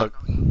 ugly as fuck.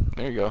 Yep.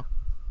 There you go.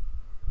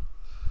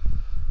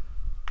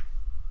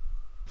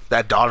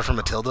 That daughter from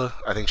Matilda,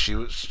 I think she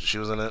was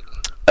in it.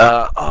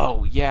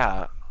 Oh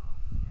yeah.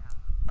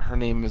 Her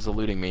name is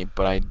eluding me,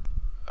 but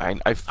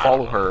I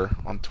follow her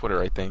on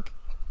Twitter, I think.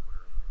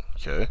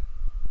 Okay.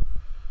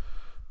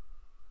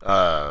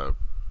 Yeah,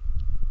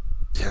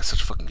 it's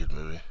such a fucking good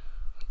movie.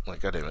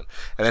 Like, god damn it.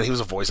 And then he was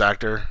a voice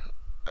actor.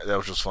 That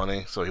was just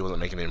funny, so he wasn't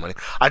making any money.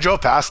 I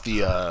drove past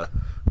the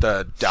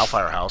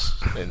Doubtfire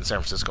house in San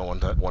Francisco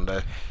one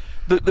day.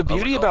 The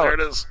beauty about there it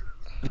is.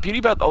 The beauty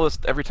about all this,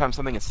 every time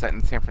something is set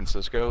in San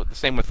Francisco, the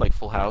same with like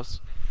Full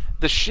House,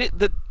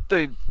 the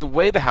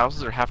way the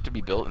houses have to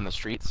be built in the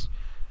streets,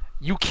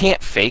 you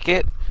can't fake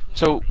it.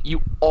 So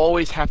you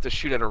always have to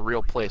shoot at a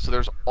real place. So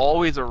there's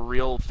always a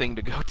real thing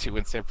to go to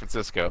in San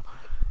Francisco,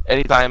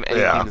 anytime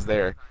anything is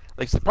there.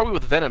 Like probably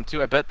with Venom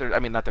too. I bet there. I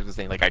mean, not that there's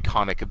any like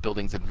iconic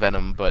buildings in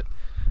Venom, but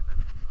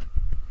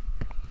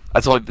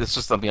it's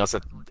just something else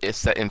that is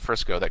set in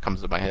Frisco that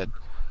comes to my head.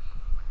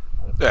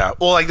 Yeah,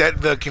 well, like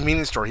the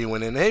convenience store he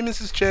went in. Hey,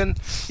 Mrs. Chen,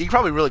 you could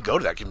probably really go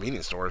to that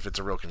convenience store if it's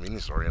a real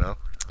convenience store, you know?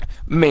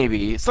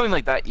 Maybe something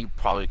like that you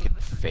probably could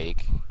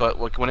fake,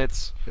 but like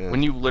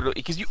when you literally,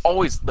 because you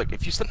always look,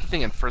 if you set the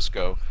thing in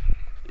Frisco,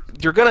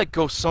 you're gonna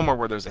go somewhere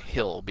where there's a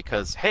hill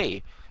because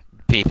hey,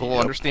 people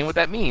understand what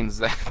that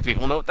means.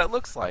 People know what that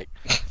looks like.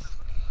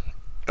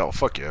 Oh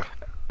fuck yeah!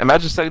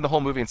 Imagine setting the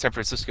whole movie in San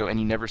Francisco and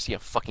you never see a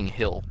fucking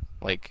hill.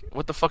 Like,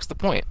 what the fuck's the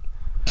point?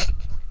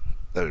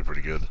 That'd be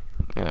pretty good.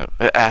 Yeah,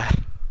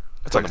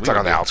 it's like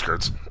on the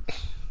outskirts.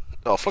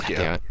 Oh fuck yeah!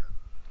 Damn it.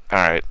 All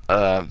right.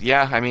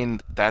 Yeah. I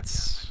mean,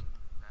 that's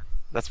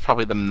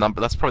probably the number.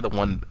 That's probably the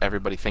one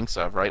everybody thinks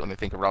of, right? When they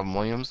think of Robin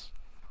Williams.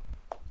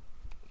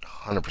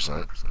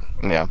 100%.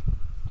 Yeah.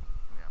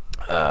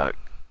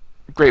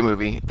 Great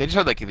movie. They just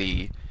had like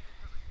I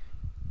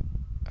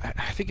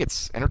think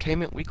it's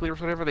Entertainment Weekly or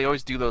whatever. They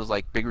always do those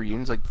like big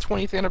reunions, like the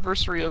 20th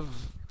anniversary of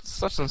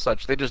such and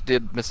such. They just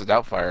did Mrs.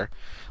 Doubtfire,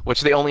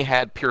 which they only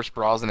had Pierce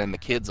Brosnan and the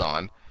kids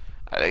on.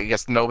 I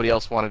guess nobody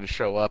else wanted to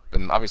show up,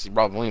 and obviously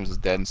Robin Williams is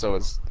dead, and so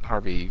is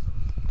Harvey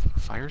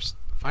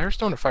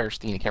Firestone or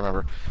Firestein, I can't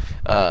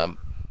remember.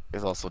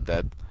 Is also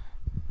dead.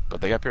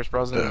 But they got Pierce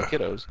Brosnan and the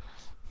kiddos.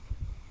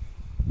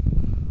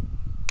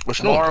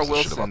 Which no one gives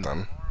a shit about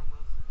them.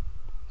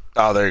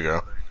 Oh, there you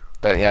go.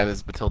 But yeah, it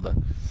is Matilda.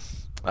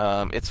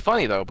 It's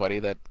funny though, buddy,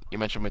 that you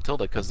mentioned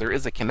Matilda because there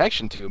is a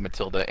connection to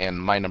Matilda and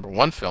my number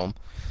one film,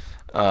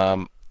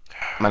 my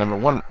number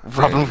one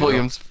Robin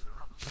Williams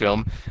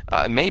film.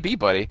 Maybe,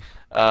 buddy.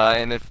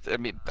 And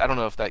I don't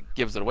know if that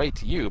gives it away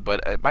to you,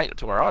 but it might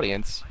to our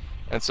audience.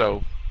 And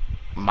so,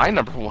 my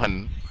number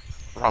one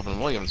Robin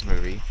Williams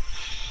movie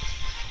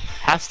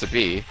has to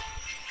be.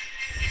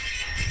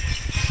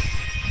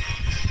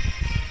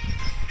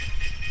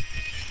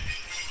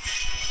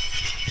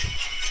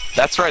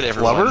 That's right,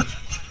 everyone. Lover?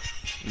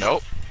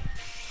 Nope.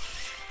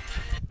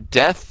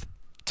 Death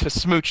to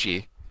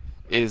Smoochie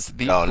is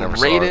the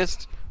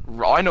greatest.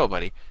 I know,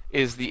 buddy.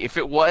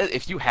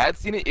 If you had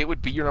seen it, it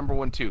would be your number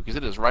one too, because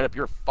it is right up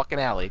your fucking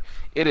alley.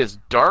 It is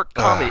dark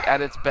comedy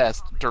at its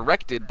best,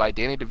 directed by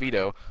Danny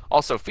DeVito,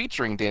 also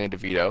featuring Danny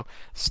DeVito,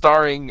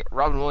 starring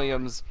Robin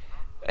Williams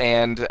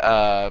and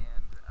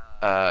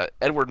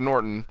Edward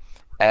Norton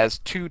as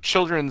two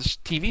children's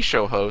TV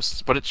show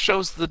hosts, but it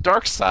shows the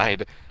dark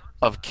side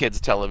of kids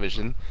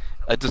television.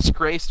 A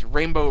disgraced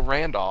Rainbow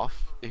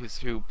Randolph is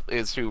who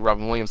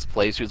Robin Williams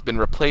plays, who's been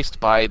replaced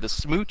by the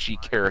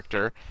Smoochie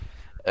character,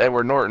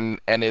 Edward Norton,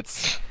 and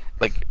it's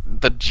like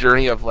the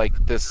journey of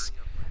like this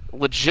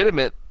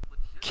legitimate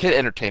kid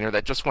entertainer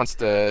that just wants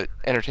to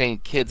entertain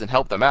kids and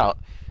help them out,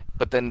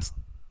 but then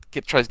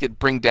tries to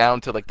bring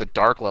down to like the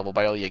dark level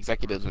by all the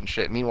executives and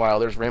shit. Meanwhile,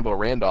 there's Rainbow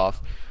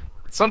Randolph,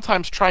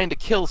 sometimes trying to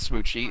kill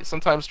Smoochie,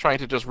 sometimes trying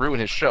to just ruin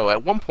his show.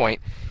 At one point,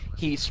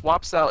 he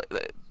swaps out.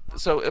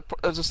 So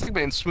there's a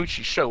segment in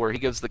Smoochie's show where he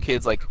gives the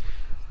kids like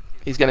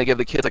he's gonna give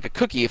the kids like a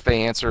cookie if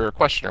they answer a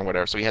question or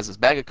whatever. So he has this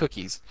bag of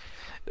cookies.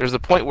 There's a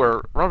point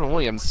where Robin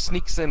Williams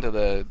sneaks into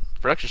the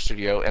production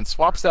studio and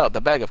swaps out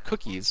the bag of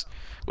cookies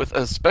with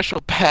a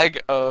special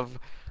bag of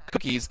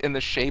cookies in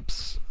the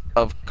shapes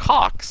of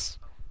cocks.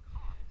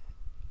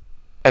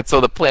 And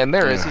so the plan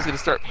there is he's going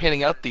to start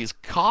handing out these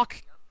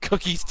cock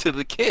cookies to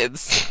the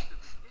kids.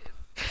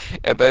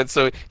 And then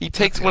so he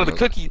takes one of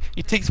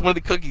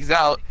the cookies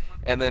out,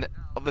 and then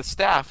the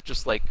staff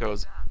just like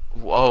goes,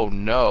 "Whoa,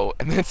 no!"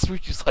 And then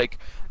Smoochie's like,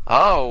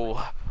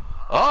 "Oh,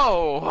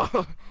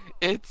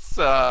 it's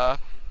a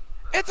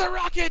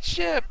rocket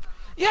ship.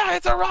 Yeah,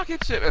 it's a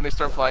rocket ship." And they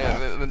start flying,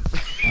 and then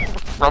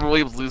Robin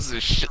Williams loses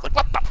his shit. Like,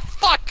 what the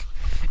fuck?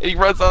 And he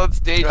runs on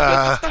stage.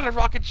 Like, it's not a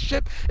rocket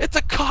ship. It's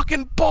a cock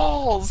and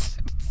balls.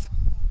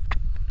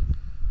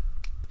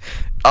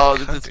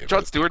 There's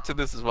Jon Stewart's in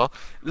this as well.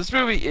 This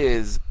movie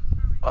is,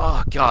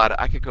 oh god,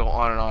 I could go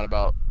on and on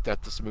about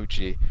Death to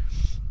Smoochie.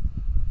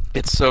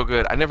 It's so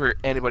good. I never heard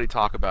anybody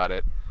talk about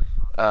it,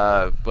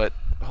 but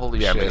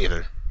holy shit. Yeah, me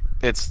neither.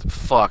 It's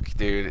fuck,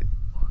 dude.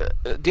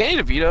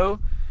 Danny DeVito,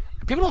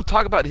 people don't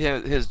talk about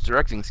his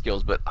directing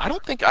skills, but I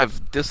don't think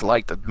I've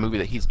disliked a movie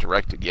that he's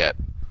directed yet.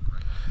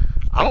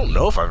 I don't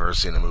know if I've ever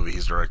seen a movie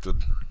he's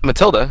directed.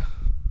 Matilda.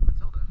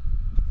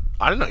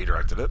 I didn't know he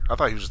directed it. I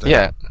thought he was just in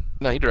Yeah. it.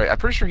 No, he directed. I'm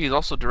pretty sure he's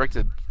also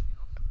directed.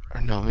 Or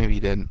no, maybe he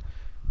didn't.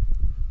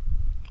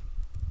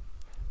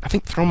 I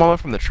think Throw Mama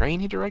from the Train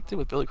he directed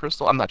with Billy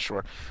Crystal. I'm not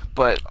sure,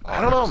 but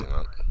I don't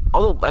know.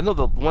 Although I know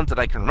the ones that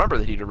I can remember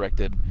that he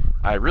directed,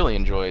 I really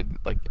enjoyed.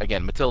 Like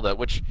again, Matilda,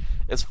 which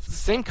is the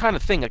same kind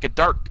of thing. Like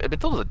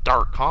Matilda's a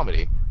dark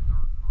comedy.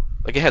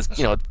 Like it has,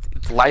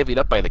 it's livelied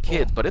up by the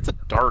kids, but it's a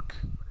dark.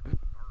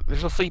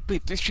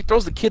 She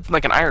throws the kids in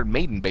like an Iron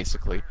Maiden,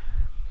 basically.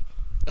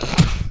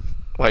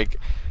 Like,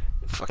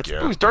 fuck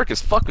it was dark as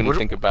fuck when you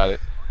think about it.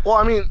 Well,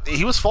 I mean,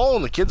 he was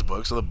following the kids'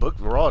 book, so the book,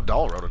 Roald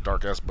Dahl wrote a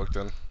dark ass book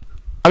then.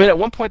 I mean, at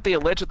one point they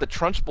alleged that the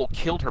Trunchbull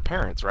killed her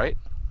parents, right?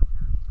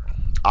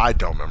 I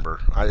don't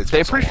remember. I'm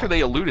pretty sure they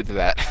alluded to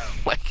that.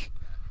 Like,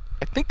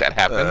 I think that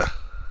happened.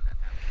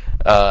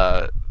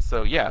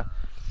 So yeah,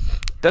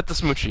 Death to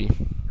Smoochie,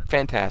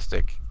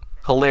 fantastic,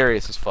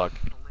 hilarious as fuck.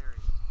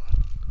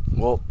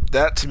 Well,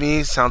 that to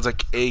me sounds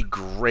like a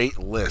great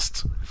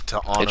list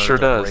to honor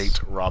the great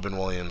Robin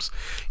Williams.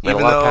 Even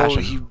though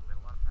he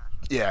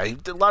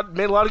made a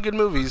lot of good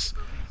movies.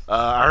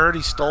 I heard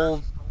he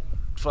stole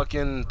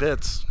fucking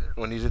bits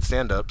when he did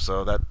stand up,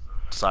 so that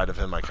side of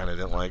him I kind of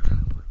didn't like.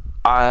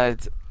 I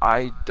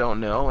don't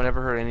know. I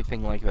never heard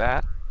anything like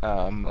that.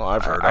 Well,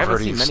 I've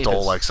heard he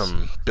stole like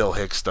some Bill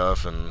Hicks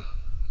stuff and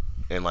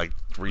like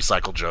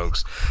recycled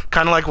jokes,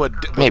 kind of like what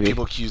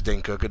people accused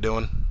Dane Cook of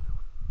doing.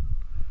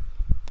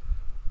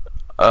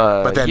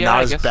 But then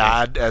not as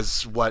bad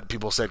as what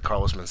people said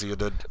Carlos Mencia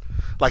did.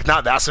 Like,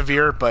 not that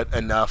severe, but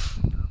enough.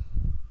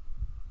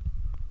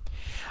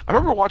 I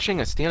remember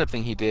watching a stand-up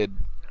thing he did,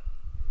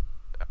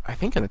 I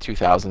think in the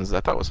 2000s,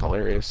 I thought was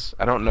hilarious.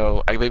 I don't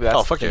know. Maybe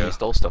that's the thing he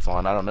stole stuff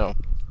on. I don't know.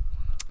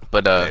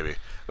 But maybe.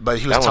 But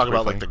he was talking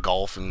about, like, the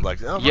golf and, like,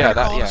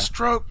 a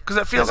stroke, because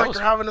it feels like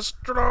you're having a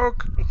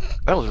stroke.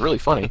 That was really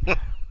funny.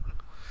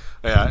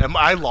 Yeah, and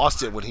I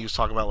lost it when he was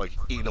talking about like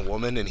eating a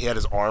woman, and he had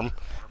his arm,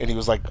 and he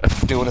was like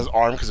doing his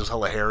arm because it was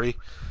hella hairy.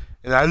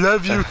 And I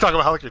love you. Talking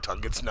about how like your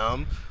tongue gets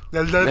numb.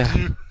 I love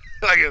you.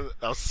 Like,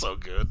 that was so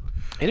good.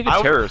 He had a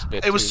good terrorist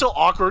bit. It was so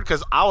awkward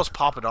because I was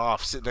popping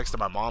off, sitting next to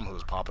my mom who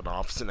was popping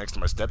off, sitting next to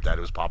my stepdad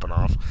who was popping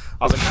off.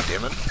 I was like, God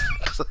damn it!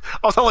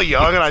 I was hella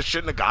young and I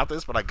shouldn't have got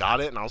this, but I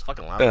got it, and I was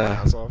fucking laughing my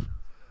ass off.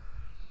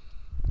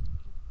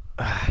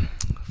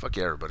 Fuck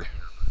yeah, everybody.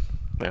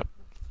 Yep.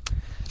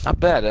 Not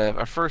bad.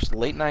 Our first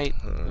late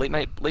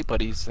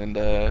buddies, and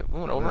we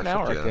went over an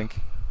hour, I think.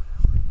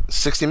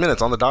 60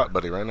 minutes on the dot,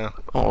 buddy, right now.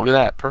 Oh, look at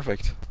that.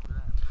 Perfect.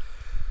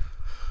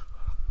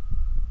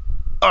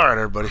 All right,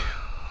 everybody.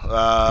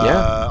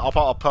 Yeah.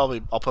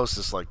 I'll post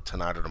this like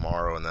tonight or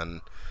tomorrow, and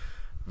then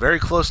very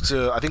close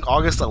to, I think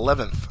August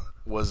 11th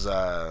was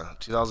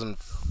 2000.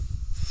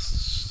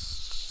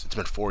 It's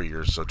been 4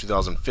 years, so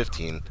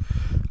 2015,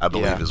 I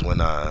believe, is when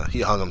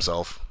he hung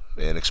himself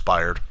and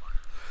expired.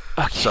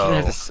 Okay, so all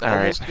almost,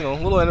 right. You know,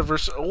 a little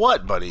anniversary.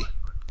 What, buddy?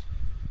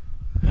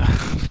 You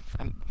have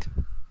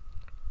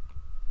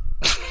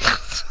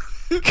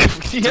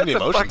the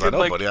emotions, I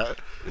know, buddy.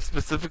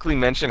 Specifically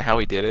mention how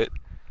he did it.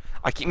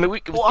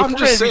 I'm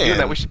just saying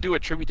that we should do a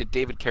tribute to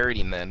David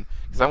Carradine then,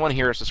 because I want to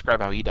hear us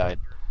describe how he died.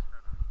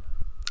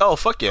 Oh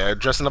fuck yeah,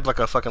 dressing up like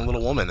a fucking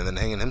little woman and then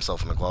hanging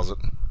himself in the closet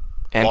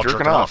and while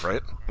jerking off,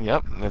 right?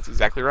 Yep, that's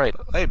exactly right.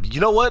 Hey, you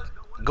know what?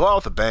 Go out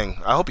with a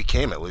bang. I hope he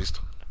came at least.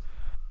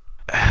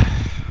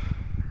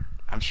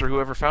 I'm sure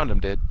whoever found him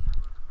did.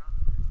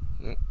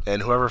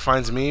 And whoever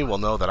finds me will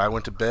know that I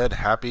went to bed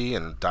happy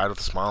and died with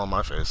a smile on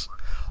my face.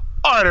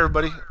 All right,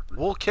 everybody.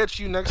 We'll catch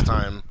you next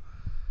time.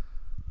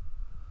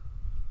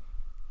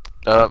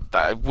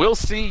 We'll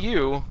see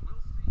you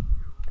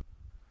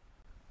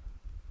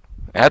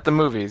at the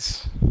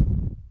movies.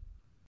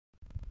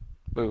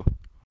 Boo.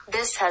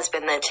 This has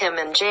been the Tim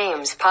and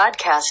James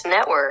Podcast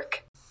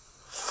Network.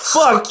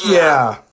 Fuck yeah!